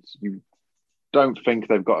and you don't think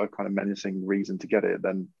they've got a kind of menacing reason to get it,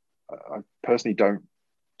 then I personally don't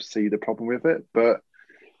see the problem with it. But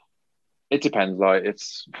it depends. Like,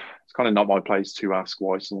 it's kind of not my place to ask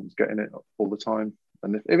why someone's getting it all the time.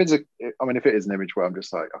 And if it is an image where I'm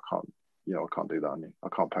just like, I can't do that on you, I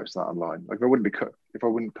can't post that online. Like, if I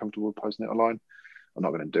wouldn't comfortable posting it online, I'm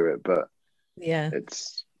not going to do it. But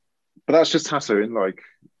but that's just tattooing. Like,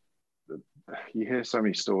 you hear so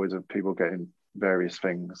many stories of people getting various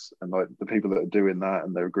things, and like the people that are doing that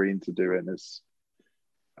and they're agreeing to do it, and it's,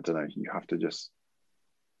 I don't know, you have to just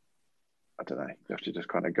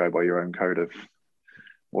kind of go by your own code of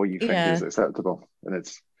what you think is acceptable. And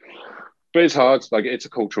it's hard. Like, it's a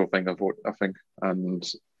cultural thing, I think, and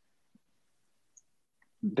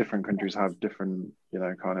different countries have different, you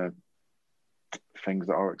know, kind of things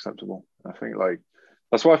that are acceptable. I think, like,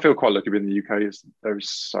 that's why I feel quite lucky in the UK, is there is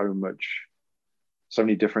so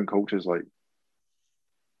many different cultures, like,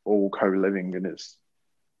 all co-living, and it's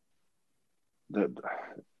that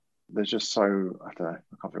there's just so, I don't know,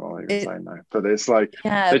 I can't think what I'm even saying now, but it's like,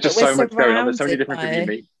 there's just so much going on, there's so many different people you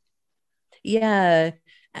meet.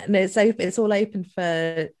 And it's all open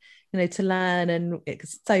for, you know, to learn, and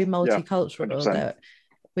it's so multicultural that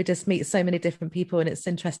we just meet so many different people, and it's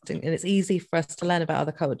interesting, and it's easy for us to learn about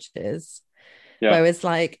other cultures. Whereas,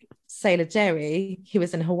 like, Sailor Jerry, he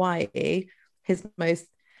was in Hawaii,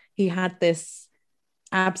 he had this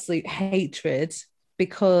absolute hatred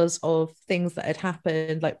because of things that had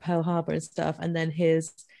happened, like Pearl Harbor and stuff, and then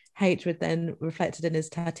his hatred then reflected in his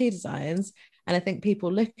tattoo designs. And I think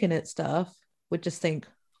people looking at stuff would just think,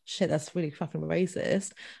 shit, that's really fucking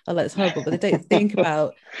racist. Oh, that's horrible. But they don't think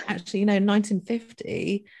about actually,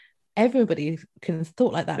 1950, everybody can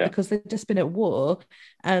thought like that because they've just been at war,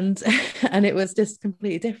 and and it was just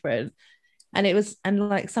completely different. And it was, and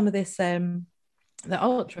like some of this, the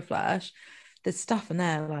Ultra Flash, there's stuff in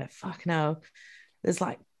there like fucking hell. There's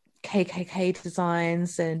like KKK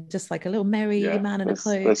designs and just like a little merry man in a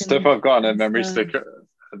cloak. There's stuff I've got on a memory sticker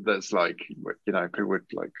that's like, people would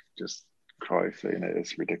like just cry seeing it.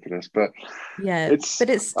 It's ridiculous, but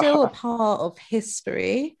it's still a part of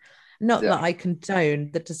history. Not that I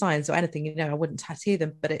condone the designs or anything, I wouldn't tattoo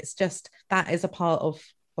them, but it's just that is a part of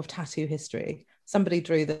tattoo history. Somebody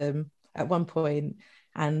drew them at one point,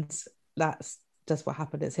 and that's just what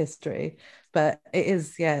happened. It's history. But it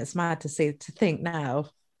is, it's mad to think now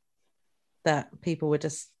that people were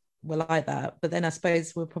like that. But then I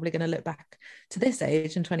suppose we're probably going to look back to this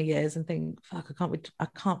age in 20 years and think, fuck, I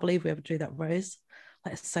can't believe we ever drew that rose.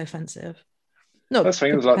 Like, it's so offensive. No,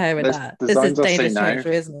 comparing that. This is dangerous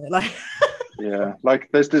territory, isn't it? Like, yeah, like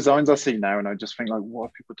there's designs I see now, and I just think, like, what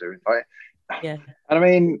are people doing? Like, yeah. And I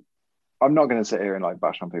mean, I'm not going to sit here and like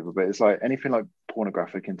bash on people, but it's like anything like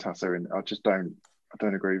pornographic in tattooing, I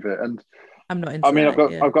don't agree with it. And I'm not into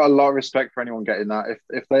I've got a lot of respect for anyone getting that.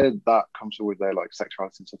 If they're that comfortable with their like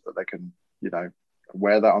sexuality and stuff that they can,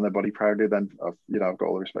 wear that on their body proudly, then I've got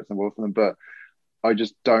all the respect in the world for them. But I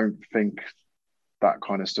just don't think that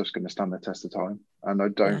kind of stuff's going to stand the test of time, and I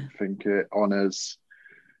don't think it honors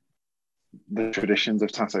the traditions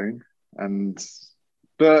of tattooing.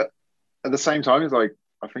 But at the same time, it's like,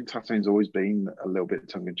 I think tattooing's always been a little bit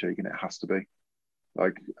tongue-in-cheek, and it has to be.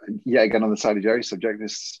 Like, yet again, on the Sally Jerry subject,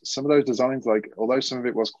 some of those designs, like, although some of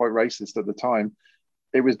it was quite racist at the time,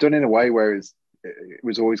 it was done in a way where it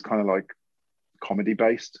was always kind of like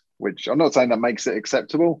comedy-based, which I'm not saying that makes it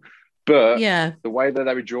acceptable, but the way that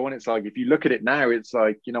they were drawn, it's like, if you look at it now, it's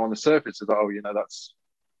like, on the surface, it's like, oh, that's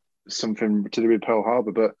something to do with Pearl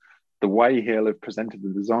Harbor, but the way he'll have presented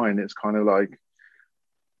the design, it's kind of like,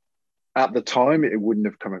 at the time, it wouldn't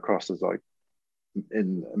have come across as like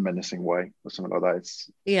in a menacing way or something like that.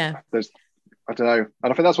 I don't know,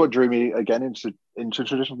 and I think that's what drew me again into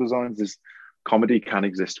traditional designs, is comedy can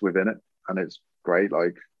exist within it, and it's great.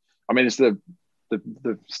 Like, I mean, it's the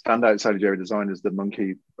standout Sally Jerry design is the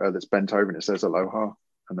monkey that's bent over and it says aloha,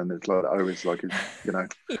 and then it's like, oh, it's like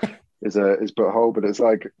is butthole, but it's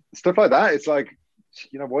like stuff like that. It's like,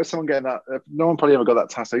 why is someone getting that? No one probably ever got that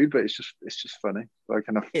tattooed, but it's just funny. Like,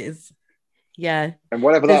 enough. It is. Yeah. And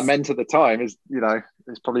whatever that meant at the time is,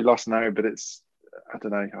 it's probably lost now, but it's, I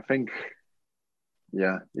don't know. I think,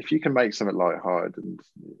 if you can make something lighthearted and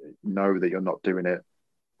know that you're not doing it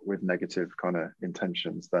with negative kind of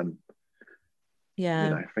intentions, then,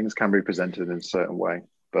 things can be presented in a certain way.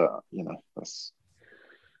 But,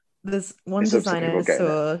 there's one designer I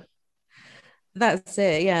saw. That's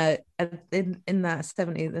it, yeah. In that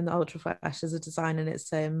 70s, in the Ultra Flash, there's a design, and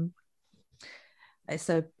it's a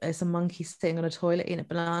monkey sitting on a toilet eating a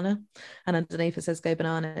banana, and underneath it says "Go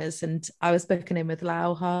Bananas." And I was booking in with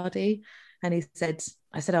Lau Hardy, and I said,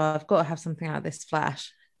 "Oh, I've got to have something out of this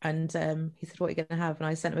Flash." And he said, "What are you going to have?" And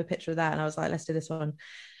I sent him a picture of that, and I was like, "Let's do this one."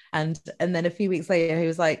 And then a few weeks later, he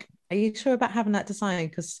was like, "Are you sure about having that design?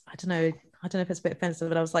 Because I don't know if it's a bit offensive."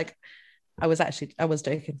 And I was like, I was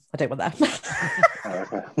joking. I don't want that.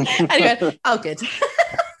 Anyway, oh, good.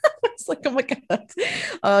 It's like, oh my God.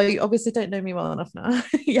 Oh, you obviously don't know me well enough now.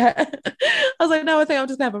 Yeah. I was like, no, I think I'm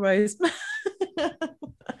just gonna have a rose.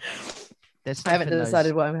 I haven't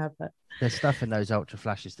decided what I'm gonna have. There's stuff in those Ultra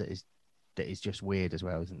Flashes that is just weird as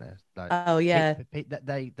well, isn't there? Like, oh yeah, they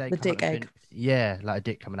the dick egg. Like a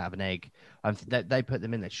dick coming out of an egg. They put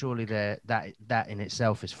them in there. Surely that in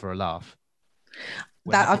itself is for a laugh.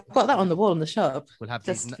 I've got that on the wall in the shop. We'll have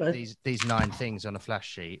these 9 things on a flash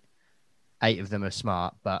sheet. 8 of them are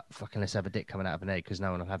smart, but fucking let's have a dick coming out of an egg because no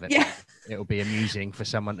one will have it. Yeah. It'll be amusing for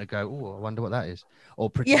someone to go, oh, I wonder what that is. Or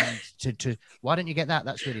pretend to why don't you get that?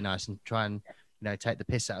 That's really nice. And try and, take the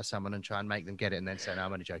piss out of someone and try and make them get it and then say, no,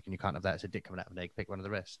 I'm only joking. You can't have that. It's a dick coming out of an egg. Pick one of the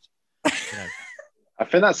rest. I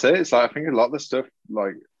think that's it. It's like, I think a lot of the stuff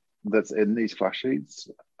like that's in these flash sheets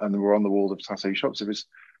and were on the walls of tattoo shops, it was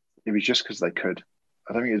just because they could.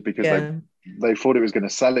 I don't think it was because they thought it was going to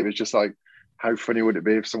sell. It was just like, how funny would it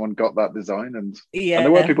be if someone got that design? And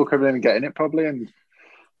there were people coming in and getting it probably. And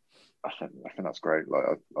I think that's great. Like,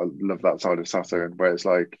 I love that side of tattooing where it's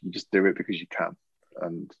like, you just do it because you can.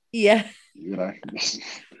 And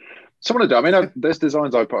someone to do. I mean, there's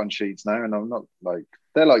designs I put on sheets now, and I'm not like,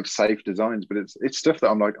 they're like safe designs, but it's stuff that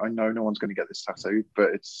I'm like, I know no one's going to get this tattooed,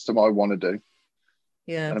 but it's something I want to do.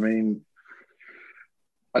 Yeah. And I mean,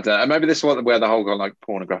 I don't know. Maybe this is where the whole like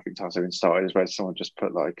pornographic tattooing started, is where someone just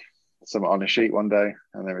put like something on a sheet one day,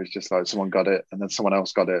 and there was just like someone got it, and then someone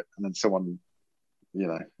else got it, and then someone,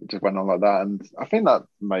 it just went on like that. And I think that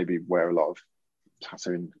maybe where a lot of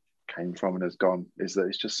tattooing came from and has gone, is that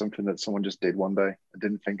it's just something that someone just did one day and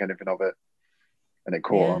didn't think anything of it, and it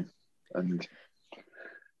caught on. And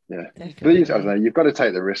I don't know, you've got to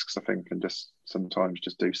take the risks, I think, and just sometimes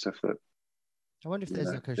just do stuff that I wonder if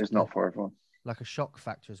there's like is not for everyone. Like a shock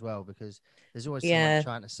factor as well, because there's always someone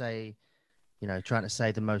trying to say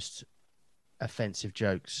the most offensive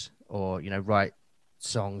jokes, or write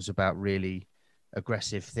songs about really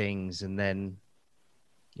aggressive things, and then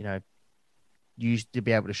you used to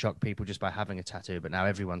be able to shock people just by having a tattoo, but now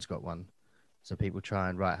everyone's got one, so people try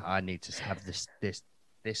and I need to have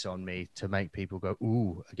this on me to make people go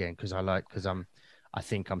ooh again, because I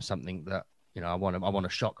think I'm something that I want to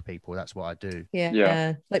shock people. That's what I do.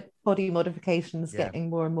 Yeah. Like body modifications getting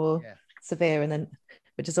more and more severe, and then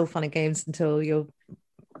which is all fun and games until your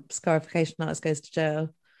scarification artist goes to jail.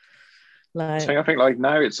 Like, I think like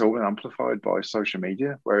now it's all amplified by social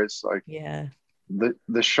media, where it's like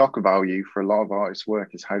the shock value for a lot of artists'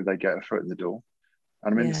 work is how they get a foot in the door.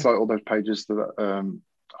 And I mean, it's like all those pages that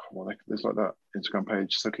there's like that Instagram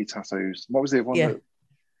page, Sucky Tattoos. What was the other one that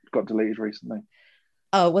got deleted recently?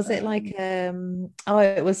 Oh, was it like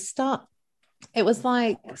it was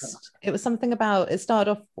something about, it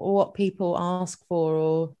started off what people ask for,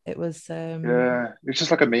 or it was it's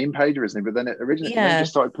just like a meme page, isn't it? But then it originally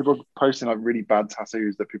just started people posting like really bad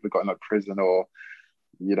tattoos that people got in like prison, or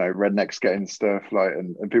rednecks getting stuff like,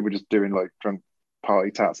 and people just doing like drunk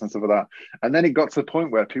party tats and stuff like that. And then it got to the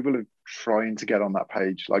point where people are trying to get on that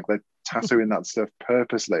page, like they're tattooing that stuff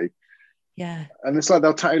purposely. Yeah. And it's like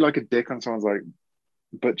they'll tattoo like a dick on someone's like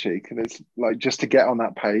butt cheek, and it's like just to get on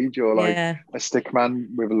that page, or like a stick man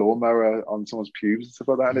with a lawnmower on someone's pubes and stuff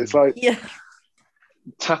like that. And it's like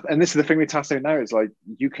and this is the thing with tattooing now, is like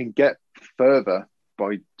you can get further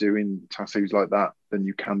by doing tattoos like that than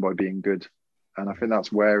you can by being good. And I think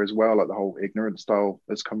that's where as well, like the whole ignorant style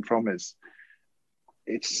has come from, is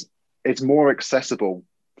it's more accessible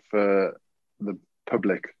for the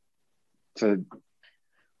public to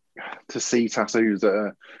see tattoos that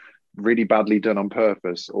are really badly done on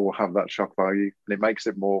purpose or have that shock value, and it makes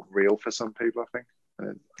it more real for some people, I think. I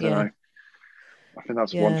don't know. I think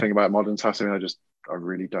that's one thing about modern tattooing I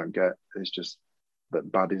really don't get. It's just that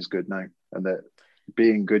bad is good now, and that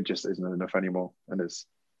being good just isn't enough anymore. And I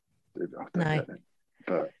don't get it.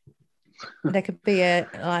 But there could be a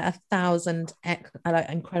 1,000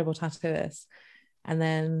 incredible tattooists, and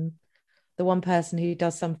then the one person who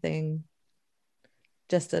does something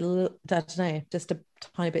just a little, I don't know, just a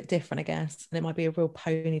tiny bit different, I guess. And it might be a real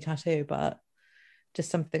pony tattoo, but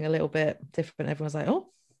just something a little bit different. Everyone's like, oh,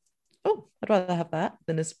 I'd rather have that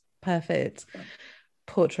than this perfect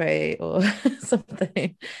portrait or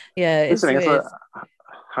something. Yeah, it's weird.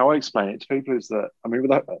 How I explain it to people is that, I mean,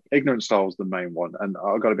 with ignorant style is the main one, and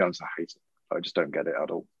I've got to be honest, I hate it. I just don't get it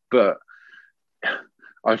at all. But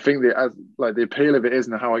I think the appeal of it is,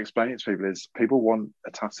 and how I explain it to people is, people want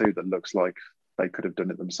a tattoo that looks like they could have done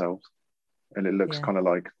it themselves, and it looks kind of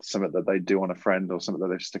like something that they do on a friend, or something that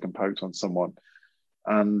they stick and poked on someone.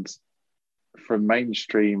 And for a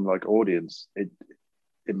mainstream like audience, it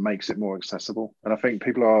makes it more accessible. And I think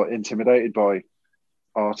people are intimidated by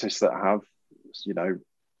artists that have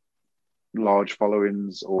large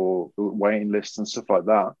followings or waiting lists and stuff like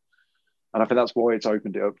that. And I think that's why it's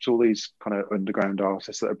opened it up to all these kind of underground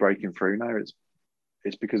artists that are breaking through now.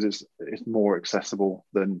 It's because it's more accessible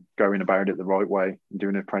than going about it the right way and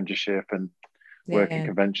doing an apprenticeship and working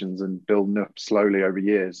conventions and building up slowly over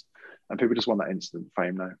years. And people just want that instant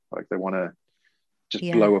fame now. Like they want to just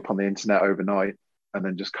blow up on the internet overnight and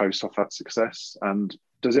then just coast off that success. And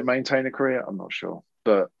does it maintain a career? I'm not sure,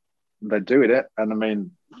 but they're doing it. And I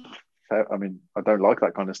don't like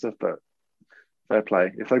that kind of stuff, but fair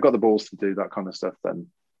play. If they've got the balls to do that kind of stuff, then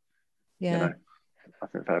I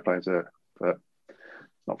think fair play to it. But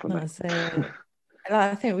not for me. So,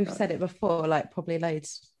 I think we've said it before, like probably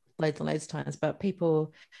loads and loads of times, but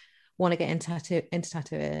people want to get into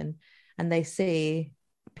tattooing, and they see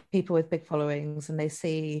people with big followings, and they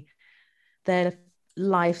see their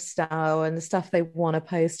lifestyle and the stuff they want to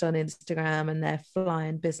post on Instagram, and they're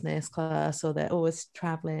flying business class, or they're always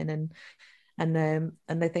traveling, and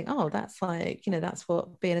they think, oh, that's like, that's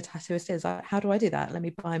what being a tattooist is. Like, how do I do that? Let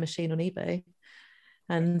me buy a machine on eBay,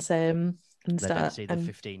 and they don't see the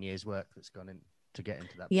 15 years work that's gone in to get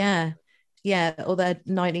into that. Or their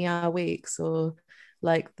 90-hour weeks, or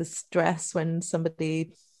like the stress when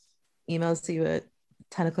somebody emails you at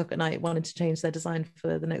 10 o'clock at night wanting to change their design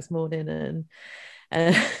for the next morning and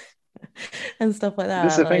and stuff like that.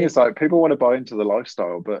 This is the thing, is like people want to buy into the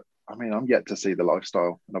lifestyle, but I mean, I'm yet to see the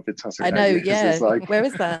lifestyle, and I've been tattooing. I know, 8 years. yeah. It's like, where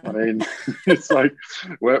is that? I mean, it's like,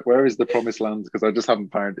 where is the promised land? Because I just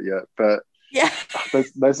haven't found it yet. But Yeah.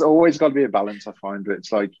 there's always got to be a balance, I find. But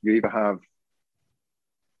it's like you either have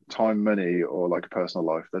time, money, or like a personal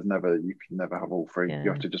life. You can never have all three. Yeah.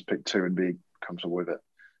 You have to just pick two and be comfortable with it.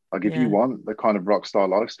 Like if Yeah. you want the kind of rock star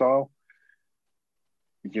lifestyle,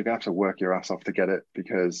 you're gonna have to work your ass off to get it,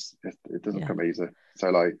 because it doesn't come easy. So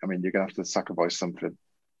like, I mean, you're gonna have to sacrifice something.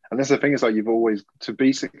 And that's the thing, is like, you've always, to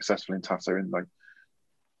be successful in tattooing, like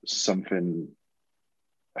something,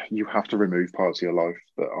 you have to remove parts of your life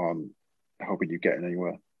that aren't helping you get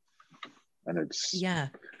anywhere. And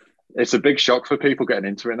it's a big shock for people getting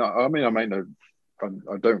into it. And I mean,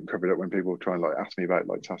 I don't cover it up when people try and like ask me about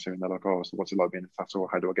like tattooing. They're like, oh, so what's it like being a tattooer?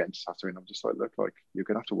 How do I get into tattooing? I'm just like, look, like you're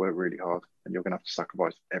gonna have to work really hard, and you're gonna have to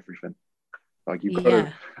sacrifice everything. Like you've got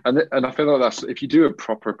to, and I feel like that's, if you do a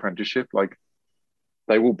proper apprenticeship, like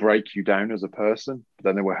they will break you down as a person, but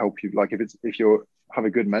then they will help you. Like if you have a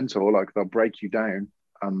good mentor, like they'll break you down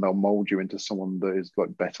and they'll mold you into someone that is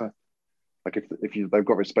like better. Like if they've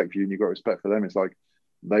got respect for you and you've got respect for them, it's like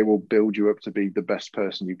they will build you up to be the best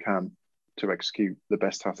person you can, to execute the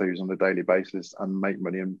best tattoos on a daily basis and make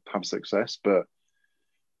money and have success. But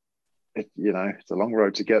it's a long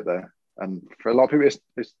road to get there, and for a lot of people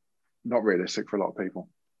it's not realistic for a lot of people.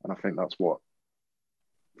 And I think that's what,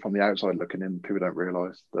 from the outside looking in, people don't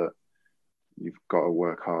realize that you've got to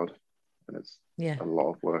work hard, and it's a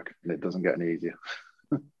lot of work, and it doesn't get any easier.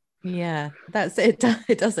 That's it.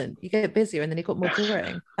 It doesn't. You get busier, and then you've got more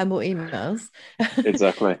drawing and more emails.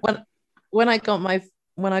 Exactly. when I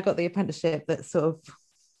got the apprenticeship that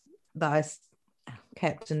I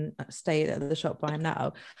kept and stayed at the shop by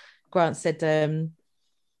now, Grant said,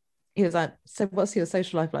 he was like, so what's your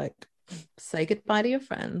social life like? Say goodbye to your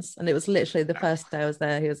friends. And it was literally the first day I was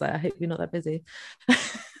there, he was like, I hope you're not that busy.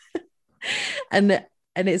 and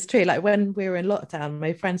it's true, like when we were in lockdown,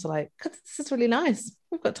 my friends were like, this is really nice,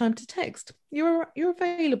 we've got time to text, you're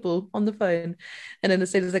available on the phone. And then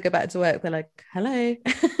as soon as I go back to work, they're like, hello.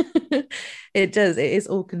 It is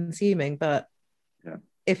all consuming, but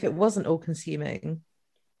if it wasn't all consuming,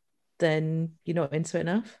 then you're not into it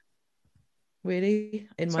enough, really,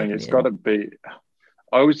 in my opinion. It's got to be,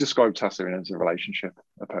 I always describe tattooing as a relationship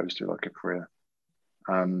opposed to like a career.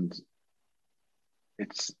 And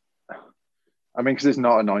it's, I mean, because it's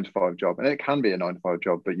not a 9-to-5 job, and it can be a 9-to-5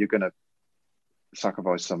 job, but you're going to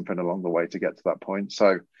sacrifice something along the way to get to that point.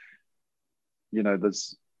 So, it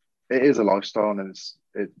is a lifestyle, and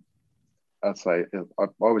I'd say, I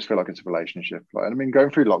always feel like it's a relationship. Like, I mean, going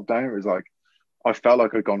through lockdown, it was like, I felt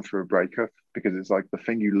like I'd gone through a breakup, because it's like the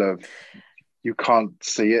thing you love, you can't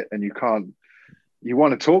see it, and you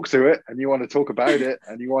want to talk to it, and you want to talk about it,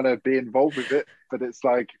 and you want to be involved with it, but it's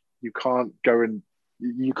like, you can't go and,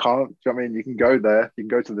 you can't, I mean, you can go there, you can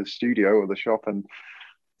go to the studio or the shop and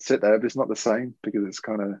sit there, but it's not the same, because it's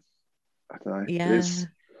kind of, I don't know,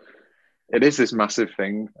 it is this massive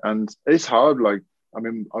thing, and it's hard. Like, I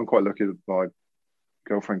mean, I'm quite lucky that my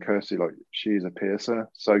girlfriend Kirsty, like, she's a piercer,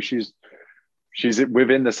 so she's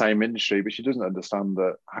within the same industry, but she doesn't understand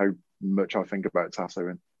that how much I think about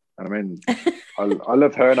tattooing. And I mean, I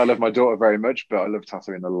love her and I love my daughter very much, but I love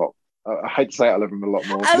tattooing a lot. I hate to say it, I love him a lot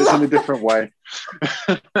more, but it's in a different way.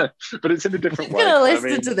 But it's in a different way. I'm gonna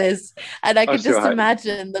listen to this, and I can just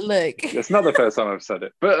imagine the look. It's not the first time I've said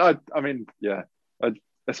it, but I mean, yeah.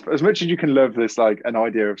 As much as you can love this, like an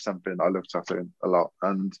idea of something, I love tattooing a lot,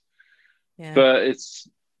 and but it's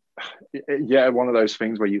one of those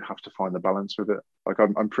things where you have to find the balance with it. Like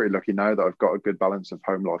I'm pretty lucky now that I've got a good balance of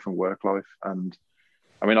home life and work life, and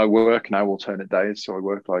I mean, I work now alternate days, so I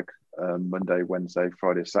work like Monday, Wednesday,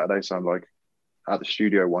 Friday, Saturday. So I'm like at the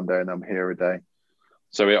studio one day and I'm here a day.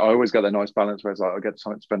 So I always get a nice balance where it's like I get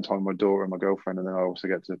to spend time with my daughter and my girlfriend, and then I also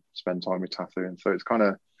get to spend time with tattooing. So it's kind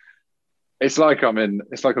of, it's like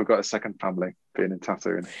I've got a second family being in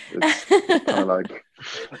tattooing. It's kind of like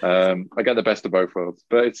I get the best of both worlds,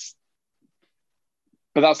 but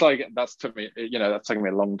that's took me, that's taken me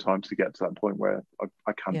a long time to get to that point where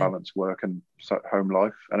I can balance work and home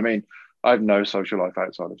life. And I mean, I have no social life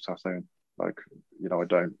outside of tattooing. Like, I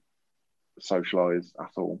don't socialize at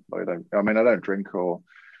all. I don't drink or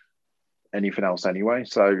anything else anyway.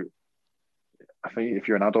 So I think if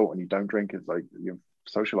you're an adult and you don't drink, it's like your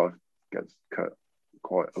social life gets cut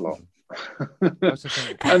quite a lot. That's the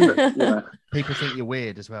thing. And, people think you're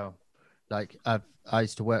weird as well. Like I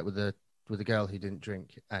used to work with a girl who didn't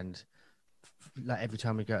drink, and like every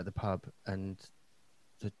time we go to the pub and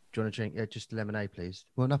do you want to drink? Yeah, just lemonade, please.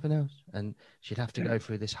 Well, nothing else. And she'd have to go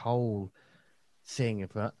through this whole thing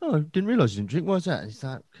of, oh, I didn't realise you didn't drink. Why is that? And it's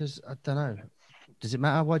like, because I don't know. Does it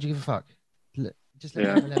matter? Why do you give a fuck? Just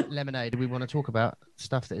let me have a lemonade. We want to talk about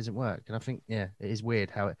stuff that isn't work. And I think, yeah, it is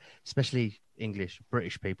weird how especially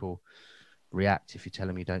British people react if you tell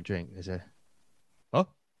them you don't drink. There's a, oh,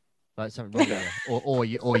 like something wrong there. Or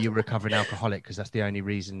you're a recovering alcoholic because that's the only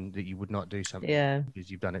reason that you would not do something. Yeah.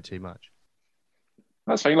 Because you've done it too much.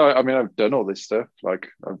 That's the thing. Like, I mean, I've done all this stuff. Like,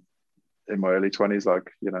 in my early 20s,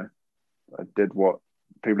 like, you know, I did what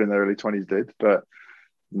people in their early 20s did. But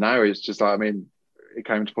now it's just like, I mean, it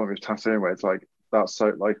came to a point with tattooing where it's like, that's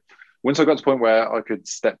so, like, once I got to the point where I could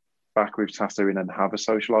step back with tattooing and have a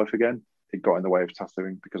social life again, it got in the way of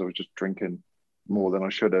tattooing because I was just drinking more than I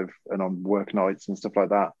should have and on work nights and stuff like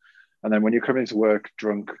that. And then when you're coming into work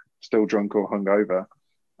still drunk or hungover,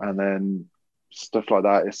 and then stuff like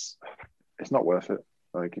that, it's not worth it.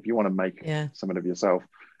 Like, if you want to make something of yourself.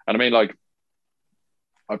 And I mean, like,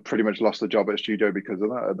 I pretty much lost the job at a studio because of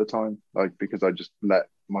that at the time, like, because I just let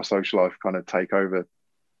my social life kind of take over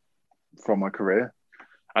from my career.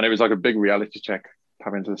 And it was like a big reality check,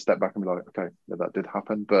 having to step back and be like, okay, yeah, that did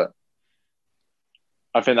happen. But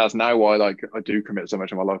I think that's now why, like, I do commit so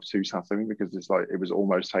much of my life to tattooing, because it's like, it was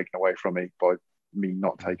almost taken away from me by me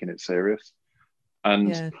not taking it serious.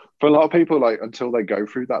 And for a lot of people, like, until they go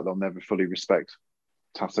through that, they'll never fully respect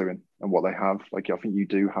tattooing and what they have. Like, I think you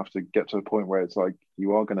do have to get to a point where it's like,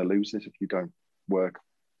 you are going to lose this if you don't work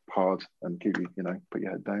hard and keep you know, put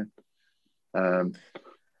your head down.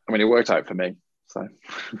 I mean, it worked out for me, so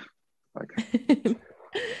like.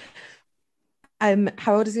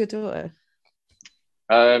 How old is your daughter?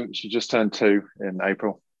 She just turned 2 in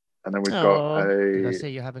April, and then we've got Did I say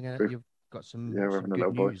you've got some? Yeah, we're having a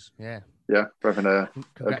little boy. News. Yeah, we're having a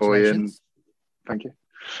boy in. Thank you.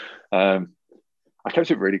 I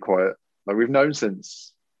kept it really quiet. Like, we've known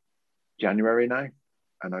since January now,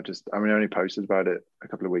 and I only posted about it a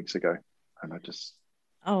couple of weeks ago, and I don't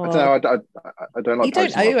know. I don't like. You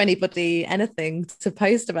don't owe anybody anything to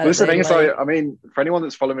post about. Listen, the thing is, I mean, for anyone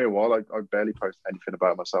that's followed me a while, I barely post anything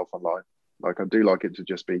about myself online. Like, I do like it to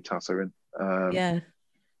just be tattooing.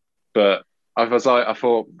 But I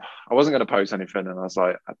thought I wasn't going to post anything, and I was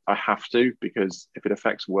like, I have to, because if it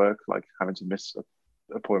affects work, like having to miss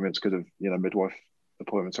appointments because of, you know, midwife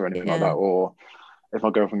appointments or anything like that, or if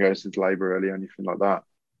my girlfriend goes to labour early or anything like that,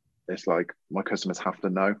 it's like my customers have to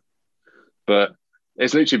know. But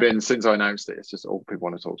it's literally been, since I announced it, it's just all people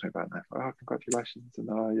want to talk to me about now. Oh, congratulations, and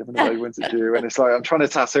you have a baby, when's it due? And it's like, I'm trying to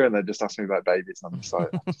tattoo and they're just asking me about babies, and I'm just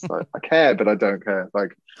like, I care, but I don't care.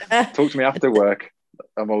 Like, talk to me after work,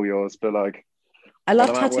 I'm all yours. But like, I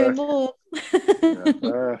love tattooing more.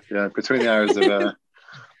 Between the hours of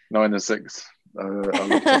 9 and 6, I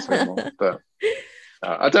love tattooing more. But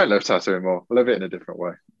I don't love tattooing more. I love it in a different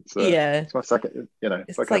way. It's my second, you know,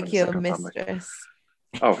 it's like your mistress.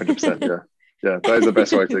 Oh, 100%, yeah, that is the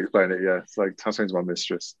best way to explain it. Yeah, it's like tattooing's my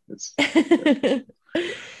mistress. It's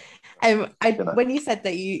when you said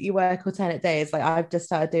that you work alternate days, like, I've just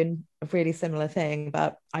started doing a really similar thing,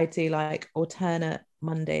 but I do like alternate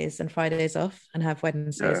Mondays and Fridays off and have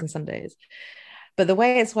Wednesdays and Sundays. But the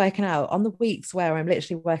way it's working out, on the weeks where I'm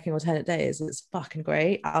literally working alternate days, it's fucking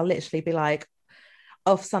great. I'll literally be like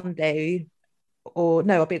off Sunday, or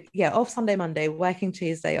no, I'll be off Sunday, Monday, working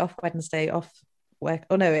Tuesday, off Wednesday, off work.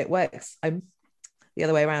 Oh no, it works. I'm the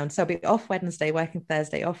other way around. So I'll be off Wednesday, working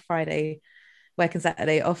Thursday, off Friday, working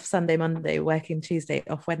Saturday, off Sunday, Monday, working Tuesday,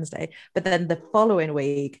 off Wednesday. But then the following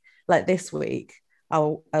week, like this week, I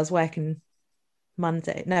was working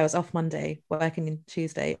Monday. No, I was off Monday, working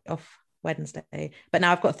Tuesday, off Wednesday. But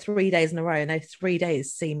now I've got 3 days in a row, and those 3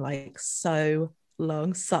 days seem like so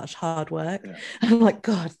long, such hard work. I'm like,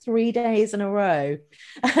 God, 3 days in a row.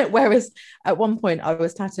 Whereas at one point I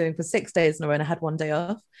was tattooing for 6 days in a row and I had 1 day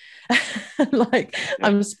off. Like,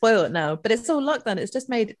 I'm spoiled now, but it's all lockdown. It's just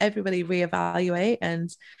made everybody reevaluate.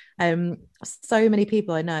 And so many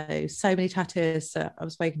people I know, so many tattooers that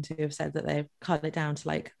I've spoken to have said that they've cut it down to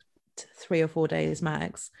like 3 or 4 days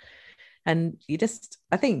max. And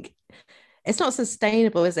I think it's not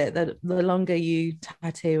sustainable, is it? The longer you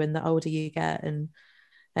tattoo and the older you get, and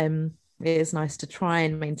it is nice to try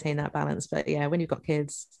and maintain that balance. But yeah, when you've got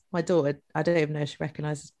kids, my daughter, I don't even know if she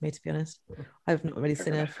recognises me, to be honest. I've not really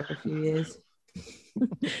seen her for a few years.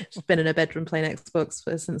 She's been in her bedroom playing Xbox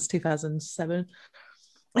since 2007.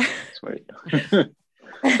 Sweet.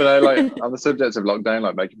 But like, on the subject of lockdown,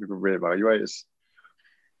 like making people reevaluate,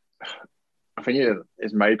 I think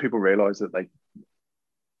it's made people realise that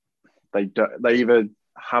they either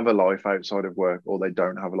have a life outside of work or they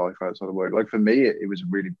don't have a life outside of work. Like, for me, it was a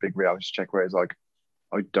really big reality check where it's like,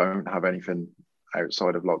 I don't have anything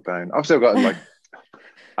outside of lockdown. I've still got like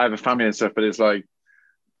I have a family and stuff, but it's like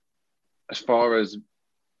as far as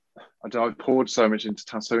I've poured so much into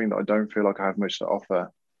tattooing that I don't feel like I have much to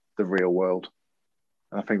offer the real world.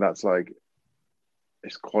 And I think that's like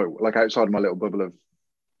it's quite like outside of my little bubble of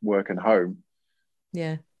work and home.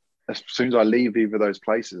 Yeah. As soon as I leave either of those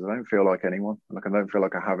places, I don't feel like anyone. Like I don't feel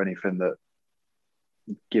like I have anything that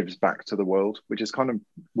gives back to the world, which is kind of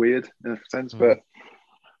weird in a sense, but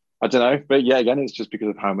I don't know. But yeah, again, it's just because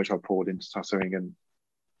of how much I poured into tattooing and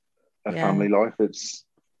a family life. It's,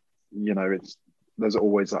 you know, there's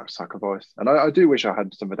always that sacrifice. And I do wish I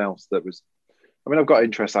had something else that was, I mean, I've got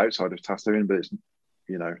interests outside of tattooing, but it's,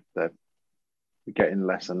 you know, they're getting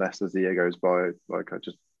less and less as the year goes by. Like I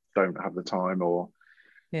just don't have the time, or,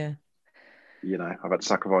 you know, I've had to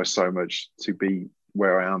sacrifice so much to be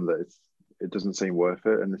where I am that it doesn't seem worth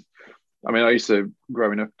it. And I mean, I used to,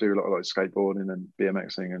 growing up, do a lot of like skateboarding and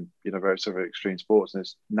BMXing and, you know, various other extreme sports. And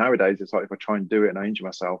nowadays, it's like if I try and do it and I injure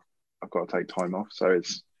myself, I've got to take time off. So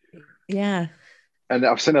it's, and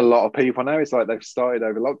I've seen a lot of people now, it's like they've started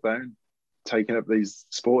over lockdown taking up these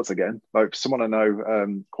sports again. Like someone I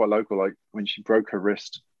know, quite local, like when she broke her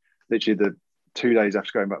wrist, literally the 2 days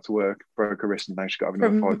after going back to work, broke her wrist, and now she's got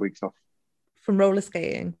another 5 weeks off. From roller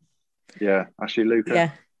skating. Yeah, Ashley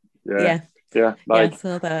Luca. Yeah. Like, I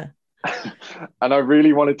saw that. And I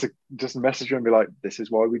really wanted to just message her and be like, "This is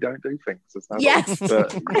why we don't do things." Yes,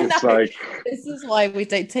 but it's like this is why we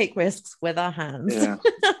don't take risks with our hands. Yeah.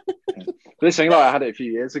 This thing, like I had it a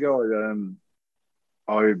few years ago.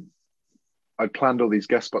 I planned all these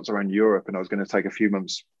guest spots around Europe, and I was going to take a few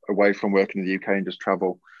months away from working in the UK and just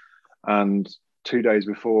travel. And 2 days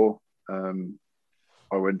before,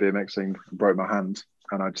 I went BMXing, broke my hand,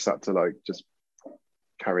 and I just had to like just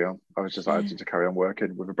carry on. I was just like, I had to carry on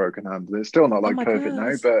working with a broken hand. And it's still not like perfect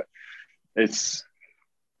now, but this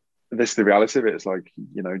is the reality of it. It's like,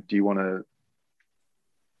 you know, do you want to,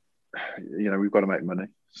 you know, we've got to make money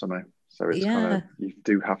somehow. So it's kind of, you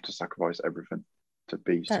do have to sacrifice everything to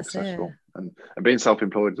be successful. And being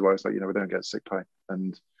self-employed as well, it's like, you know, we don't get sick pay.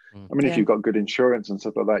 And I mean, if you've got good insurance and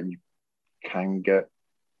stuff like that, you can get,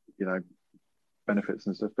 you know, benefits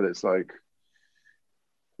and stuff, but it's like,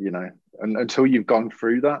 you know, and until you've gone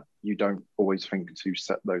through that, you don't always think to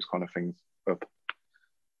set those kind of things up.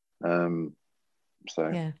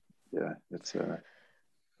 So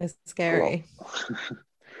it's scary.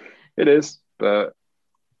 It is, but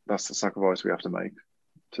that's the sacrifice we have to make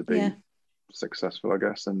to be successful, I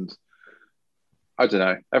guess. And I don't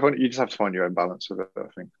know, everyone, you just have to find your own balance with it, I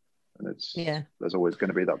think. And it's there's always going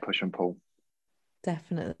to be that push and pull.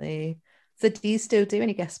 Definitely. So do you still do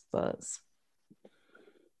any guest spots?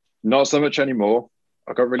 Not so much anymore.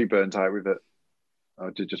 I got really burnt out with it.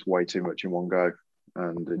 I did just way too much in one go,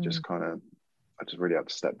 and it just kind of, I just really had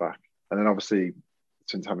to step back. And then obviously,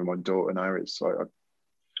 since having my daughter now, it's like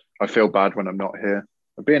I feel bad when I'm not here.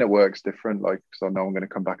 Being at work's different, like, because I know I'm going to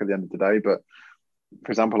come back at the end of the day. But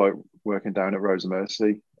for example, like working down at Rose of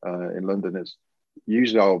Mercy in London, it's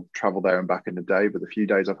usually I'll travel there and back in the day, but the few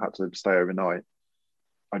days I've had to stay overnight,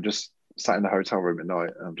 I just sat in the hotel room at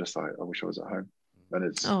night, and I'm just like, I wish I was at home. And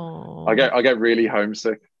it's, I get really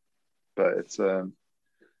homesick, but it's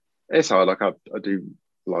hard. Like I do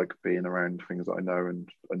like being around things that I know and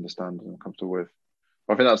understand and I'm comfortable with.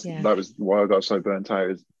 I think that was why I got so burnt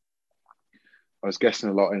out. Is I was guessing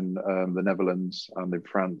a lot in the Netherlands and in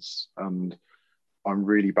France, and I'm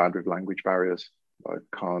really bad with language barriers. I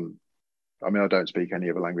don't speak any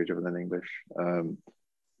other language other than English,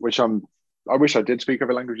 which I wish I did speak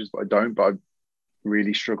other languages, but I don't. But I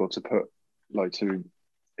really struggle to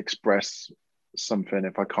express something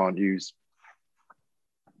if I can't use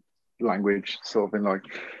language, sort of thing. Like,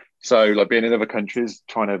 so like being in other countries,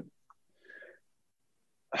 trying to,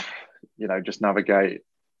 you know, just navigate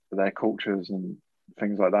their cultures and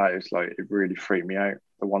things like that. It's like, it really freaked me out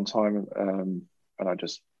the one time. And I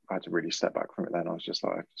had to really step back from it then. I was just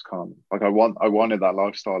like, I just can't, like I wanted that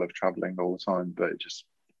lifestyle of traveling all the time, but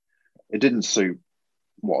it didn't suit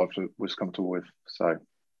what I was comfortable with. So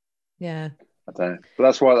I don't know. But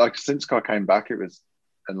that's why, like, since I came back,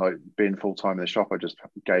 and like being full time in the shop, I just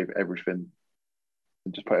gave everything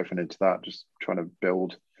and just put everything into that, just trying to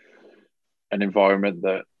build an environment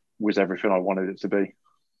that was everything I wanted it to be.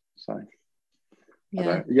 So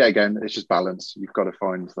again, it's just balance. You've got to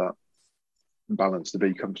find that balance to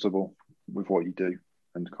be comfortable with what you do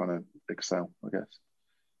and kind of excel, I guess.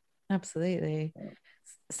 Absolutely.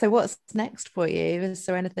 So what's next for you? Is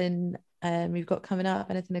there anything you've got coming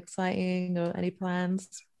up, anything exciting or any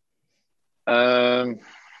plans? Not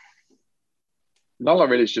like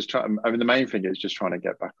really. It's just trying. I mean, the main thing is just trying to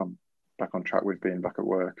get back back on track with being back at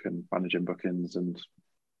work and managing bookings and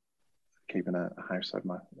keeping a house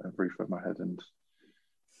over a roof over my head, and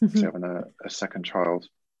having a second child.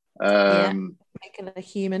 Making a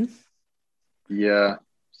human. Yeah,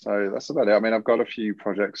 so that's about it. I mean, I've got a few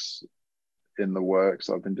projects in the works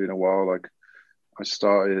I've been doing a while. Like I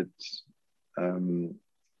started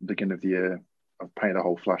beginning of the year. I've painted a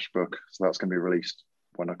whole flash book, so that's going to be released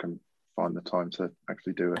when I can find the time to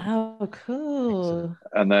actually do it. Oh, cool.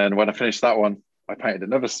 And then when I finished that one, I painted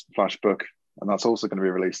another flash book, and that's also going to be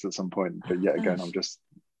released at some point. But yet again, I'm just,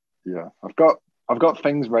 I've got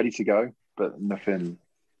things ready to go, but nothing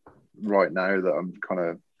right now that I'm kind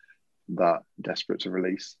of that desperate to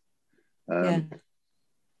release. I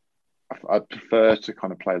prefer to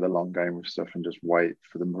kind of play the long game with stuff and just wait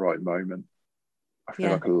for the right moment. I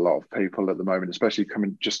feel like a lot of people at the moment, especially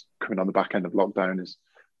coming on the back end of lockdown,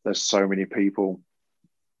 there's so many people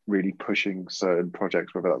really pushing certain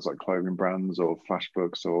projects, whether that's like clothing brands or flash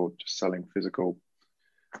books or just selling physical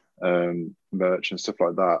merch and stuff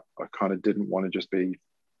like that. I kind of didn't want to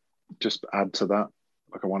just add to that.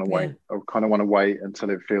 Like I want to wait. I kind of want to wait until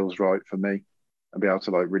it feels right for me and be able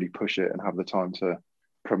to like really push it and have the time to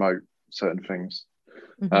promote certain things.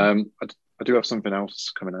 I do have something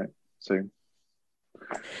else coming out soon.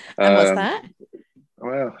 And what's that?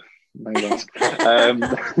 Well, maybe that's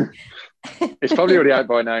it's probably already out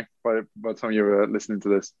by now by the time you're listening to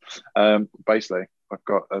this. Basically, I've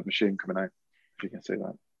got a machine coming out, if you can see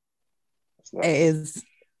that. So it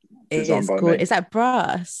is cool. Is that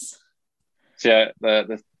brass? So yeah,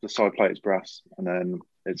 the side plate is brass, and then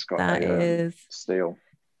it's got a steel.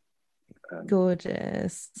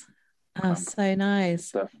 Gorgeous. Oh, so nice.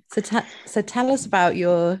 Stuff. So tell us about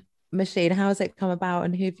your machine. How has it come about,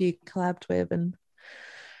 and who have you collabed with and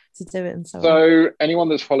to do it and so on? So anyone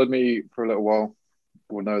that's followed me for a little while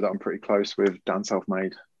will know that I'm pretty close with Dan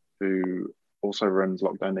Selfmade, who also runs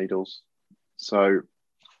Lockdown Needles. So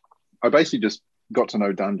I basically just got to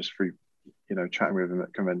know Dan just through chatting with him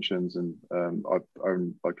at conventions, and I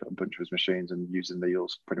own like a bunch of his machines and using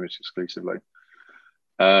needles pretty much exclusively.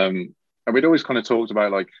 And we'd always kind of talked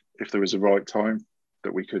about like if there was a right time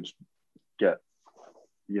that we could get,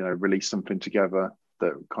 release something together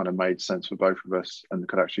that kind of made sense for both of us and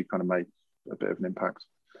could actually kind of make a bit of an impact.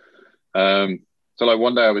 So like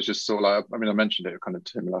one day I was just sort of like, I mentioned it kind of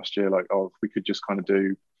to him last year, like, if we could just kind of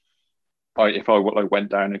do, if I went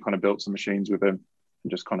down and kind of built some machines with him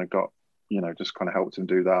and just kind of got, just kind of helped him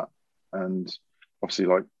do that. And obviously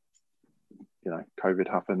like, COVID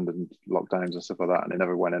happened and lockdowns and stuff like that, and it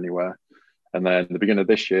never went anywhere. And then at the beginning of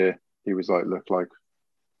this year, he was like, look, like,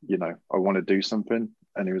 I want to do something.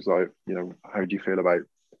 And he was like, how do you feel about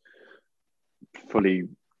fully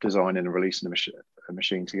designing and releasing a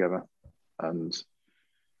machine together? And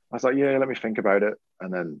I was like, yeah, let me think about it.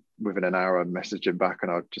 And then within an hour, I messaged him back,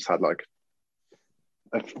 and I just had like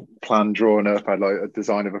a plan drawn up. I had like a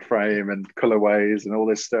design of a frame and colorways and all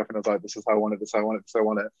this stuff. And I was like, this is how I want it, this is how I want it, this is how I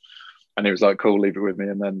want it. And he was like, cool, leave it with me.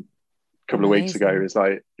 And then a couple of weeks ago, he was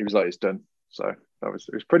like, it's done. So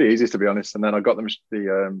it was pretty easy, to be honest. And then I got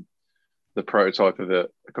the prototype of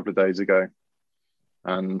it a couple of days ago.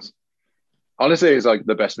 And honestly, it's like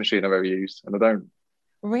the best machine I've ever used. And I don't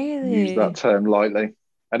really use that term lightly.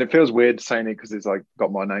 And it feels weird saying it because it's like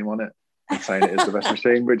got my name on it and saying it is the best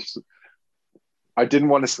machine, which I didn't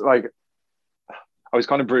want to, like, I was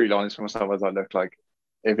kind of brutally honest with myself. I was like, look, like,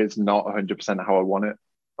 if it's not 100% how I want it,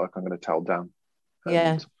 like, I'm going to tell Dan.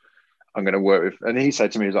 Yeah. I'm going to work with, and he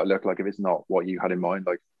said to me, he's like, look, like, if it's not what you had in mind,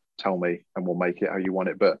 like, tell me and we'll make it how you want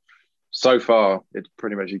it. But so far, it's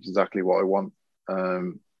pretty much exactly what I want.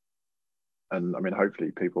 And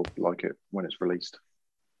hopefully people like it when it's released.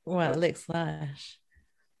 Well, it looks lush.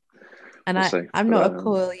 And we'll I'm not a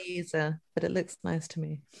coil user, but it looks nice to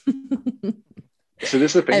me. So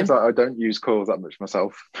this is the thing, is that I don't use coils that much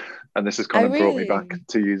myself. And this has kind of brought me back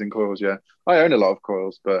to using coils, yeah. I own a lot of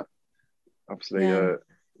coils, but obviously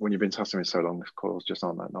when you've been testing me so long, coils just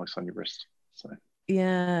aren't that nice on your wrist. So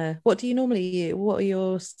yeah. What do you normally use? What are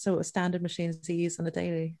your sort of standard machines you use on a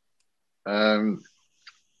daily?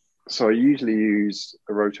 So I usually use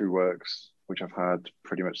a Rotary Works, which I've had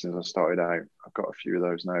pretty much since I started out. I've got a few of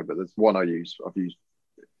those now, but there's one I've used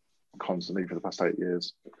constantly for the past 8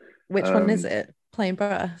 years. Which one is it? Plain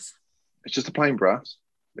brass? It's just a plain brass.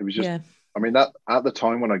 It was just, that at the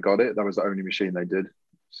time when I got it, that was the only machine they did.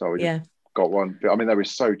 So I just got one. They were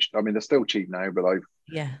they're still cheap now, but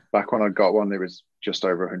back when I got one, it was just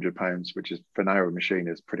over £100, which is for now a machine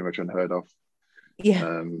is pretty much unheard of.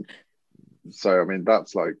 Yeah. So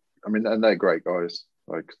that's like, and they're great guys.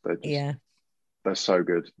 Like they're so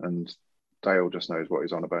good, and Dale just knows what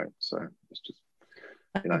he's on about. So it's just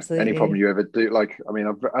You know, Absolutely. any problem you ever do, like, I mean,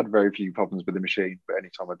 I've had very few problems with the machine, but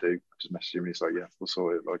anytime I do, I just message him and he's like, yeah, we'll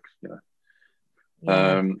sort it. Like, you know.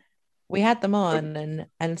 Yeah. We had them on,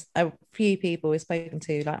 and a few people we've spoken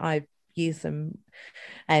to, like I've used them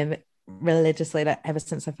religiously, like ever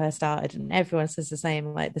since I first started, and everyone says the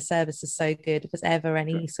same. Like the service is so good. If there's ever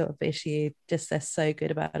any sort of issue, just they're so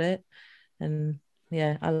good about it. And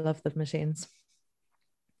yeah, I love the machines.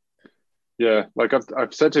 Yeah, like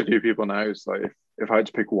I've said to a few people now, it's like if I had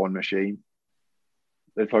to pick one machine,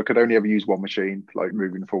 if I could only ever use one machine, like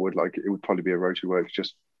moving forward, like it would probably be a Rotary Works,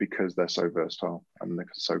 just because they're so versatile and they're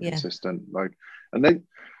so consistent. Like, and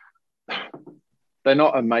they're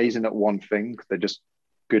not amazing at one thing; they're just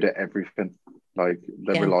good at everything. Like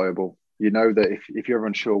they're reliable. You know that if you're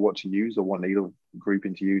unsure what to use or what needle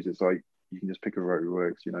grouping to use, it's like you can just pick a Rotary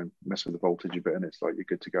Works, you know, mess with the voltage a bit, and it's like you're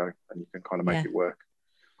good to go, and you can kind of make it work.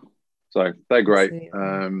 So they're great.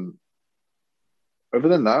 Other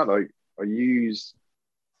than that, like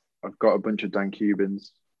I've got a bunch of Dan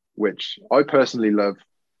Cubans, which I personally love.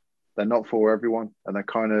 They're not for everyone, and they're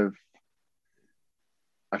kind of,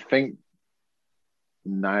 I think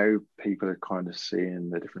now people are kind of seeing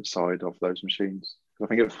the different side of those machines. I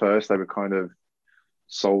think at first they were kind of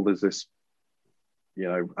sold as this, you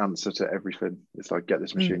know, answer to everything. It's like, get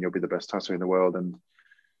this machine, you'll be the best tattoo in the world. And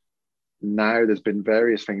now there's been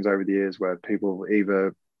various things over the years where people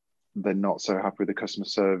either they're not so happy with the customer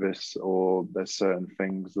service, or there's certain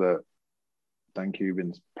things that Dan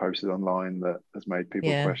Cuban's posted online that has made people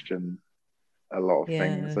question a lot of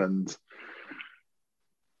things. And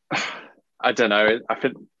I don't know, I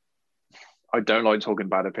think I don't like talking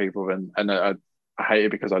bad at people, and I hate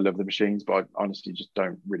it because I love the machines, but I honestly just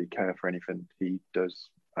don't really care for anything he does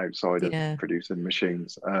outside of producing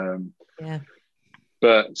machines.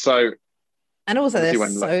 But so, and also they're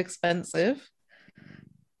so expensive.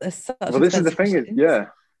 This is the thing.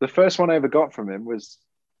 The first one I ever got from him was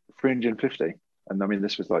 $350, and I mean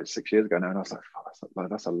this was like 6 years ago now, and I was like,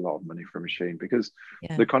 that's a lot of money for a machine, because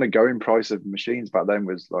the kind of going price of machines back then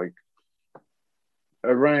was like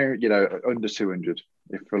around, you know, under 200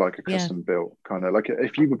 if for like a custom built kind of, like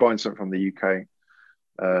if you were buying something from the UK,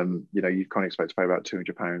 you know, you kind of expect to pay about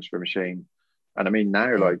 £200 for a machine. And I mean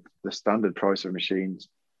now, like the standard price of machines,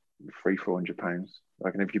 £300-400.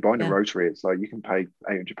 Like, and if you're buying a Rotary, it's like you can pay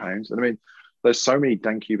 £800. And I mean, there's so many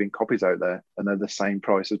Dan Cuban copies out there, and they're the same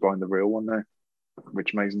price as buying the real one now,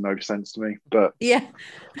 which makes no sense to me. But I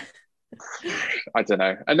don't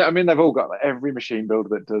know. And I mean, they've all got, like, every machine builder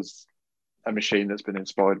that does a machine that's been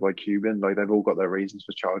inspired by Cuban, like they've all got their reasons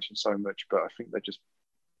for charging so much, but I think they're just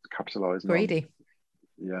capitalizing greedy.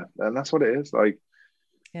 And that's what it is. Like,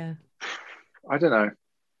 I don't know.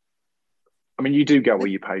 I mean, you do get what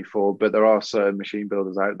you pay for, but there are certain machine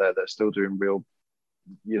builders out there that are still doing real,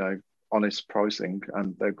 you know, honest pricing,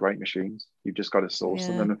 and they're great machines. You've just got to source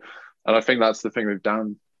them. And I think that's the thing with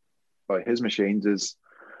Dan, like his machines, is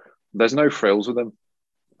there's no frills with them.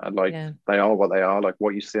 And like they are what they are, like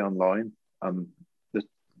what you see online, and the,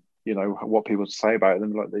 you know, what people say about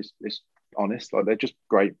them, like it's honest, like they're just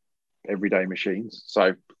great everyday machines.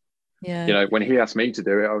 So you know, when he asked me to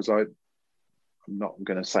do it, I was like, I'm not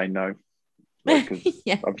going to say no. Like,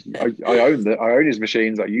 I own his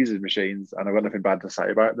machines, I use his machines, and I've got nothing bad to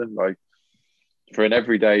say about them. Like, for an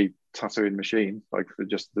everyday tattooing machine, like for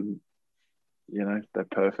just the, you know, they're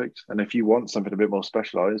perfect. And if you want something a bit more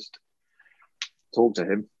specialized, talk to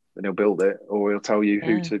him and he'll build it, or he'll tell you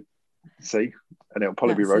who to see, and it'll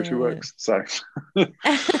probably be Rotary Works. So you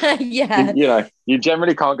know, you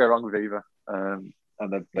generally can't go wrong with either. And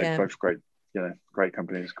they're both great, you know, great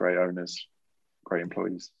companies, great owners, great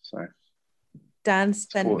employees. So Dan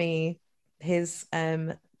sent me his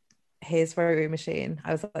Rotary machine.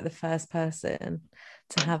 I was like the first person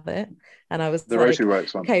to have it, and I was the like, Rotary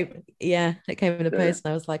Works one. It came in a post,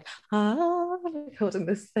 and I was like, I'm recording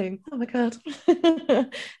this thing. Oh my god!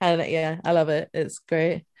 And I love it. It's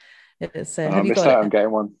great. It's I missed out on getting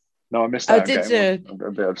one. No, I missed out on getting one. I'm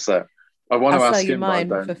a bit upset. I want to ask him mine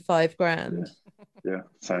for $5,000.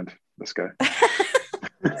 Sound. Let's go.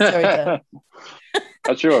 Sorry, Dan.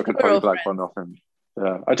 I'm sure I could probably black one off him.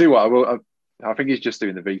 Yeah, I do what I will. I think he's just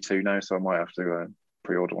doing the V2 now, so I might have to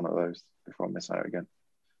pre-order one of those before I miss out again.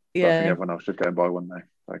 But I think everyone else should go and buy one now.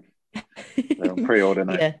 Like, they're on pre-order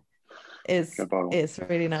now. It's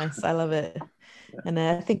really nice. I love it. And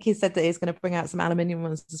I think he said that he's going to bring out some aluminium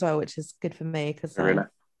ones as well, which is good for me because I'm a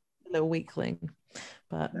little weakling.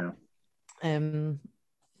 But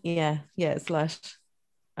it's lush.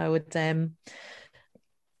 I would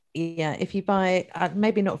if you buy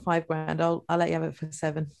maybe not $5,000, I'll let you have it for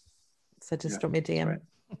 $7,000. So just drop me a DM.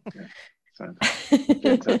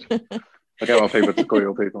 I don't want people to call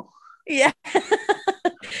your people. Yeah.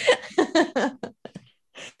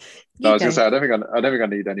 No, I was gonna say I don't think I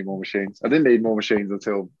need any more machines. I didn't need more machines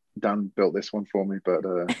until Dan built this one for me, but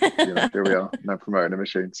here we are now promoting a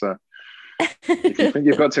machine. So if you think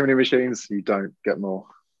you've got too many machines, you don't get more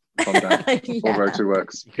from Dan or Rotary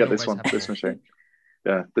Works. Get this one, this machine.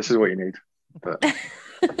 Yeah, this is what you need. But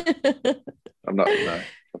I'm not. No,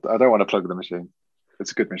 I don't want to plug the machine.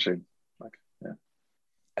 It's a good machine.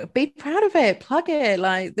 Be proud of it. Plug it.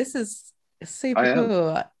 Like, this is super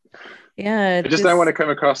cool. Yeah. I just don't want to come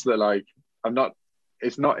across that like I'm not.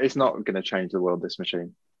 It's not going to change the world, this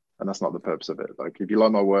machine, and that's not the purpose of it. Like, if you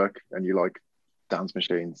like my work and you like Dan's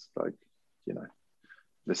machines, like,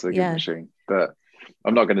 this is a good machine. But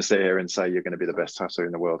I'm not going to sit here and say you're going to be the best tattoo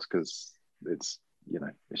in the world, because it's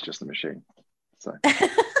it's just a machine. So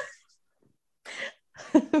it's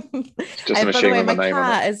just a machine with my name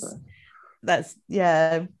on it. That's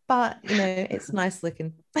but it's nice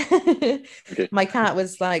looking. My cat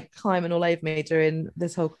was like climbing all over me during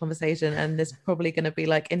this whole conversation, and there's probably going to be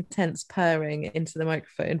like intense purring into the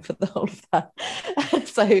microphone for the whole of that.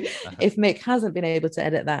 So if Mick hasn't been able to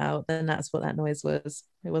edit that out, then that's what that noise was.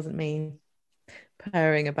 It wasn't me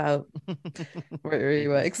purring about Rotary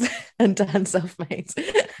Works and Dan Selfmade.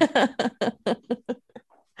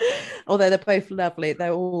 Although they're both lovely,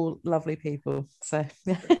 they're all lovely people. So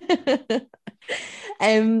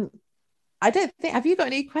I don't think, have you got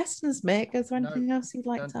any questions, Mick? Is there anything else you'd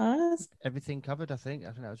like to ask? Everything covered, I think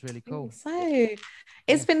that was really cool. So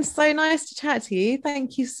it's been so nice to chat to you.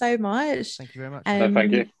 Thank you so much. Thank you very much.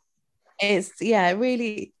 Thank you. It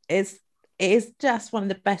is just one of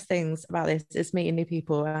the best things about this is meeting new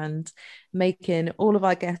people and making all of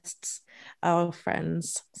our guests our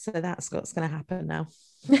friends. So that's what's going to happen now.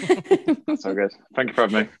 That's so good. Thank you for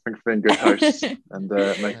having me. Thank you for being good hosts and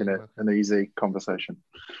making it an easy conversation.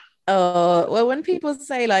 Oh, well, when people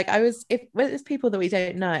say like, if it's people that we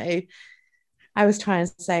don't know, I was trying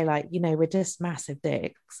to say like, we're just massive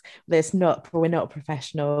dicks. We're not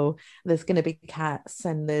professional. There's going to be cats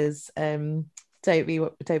and there's don't be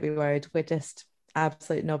worried. We're just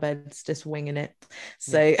absolute knobheads, just winging it.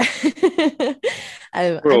 So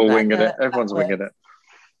we're all winging it. Everyone's winging it.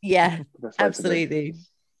 Yeah, absolutely.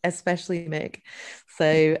 Especially Mick.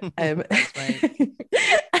 So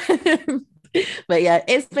but yeah,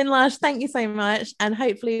 it's been lush. Thank you so much, and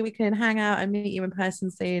hopefully we can hang out and meet you in person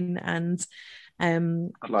soon. And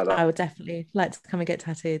I would definitely like to come and get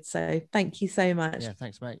tattooed. So thank you so much. Yeah,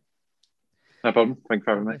 thanks, mate. No problem. Thanks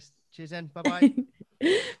for having me. Cheers then. Bye-bye.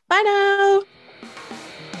 Bye now.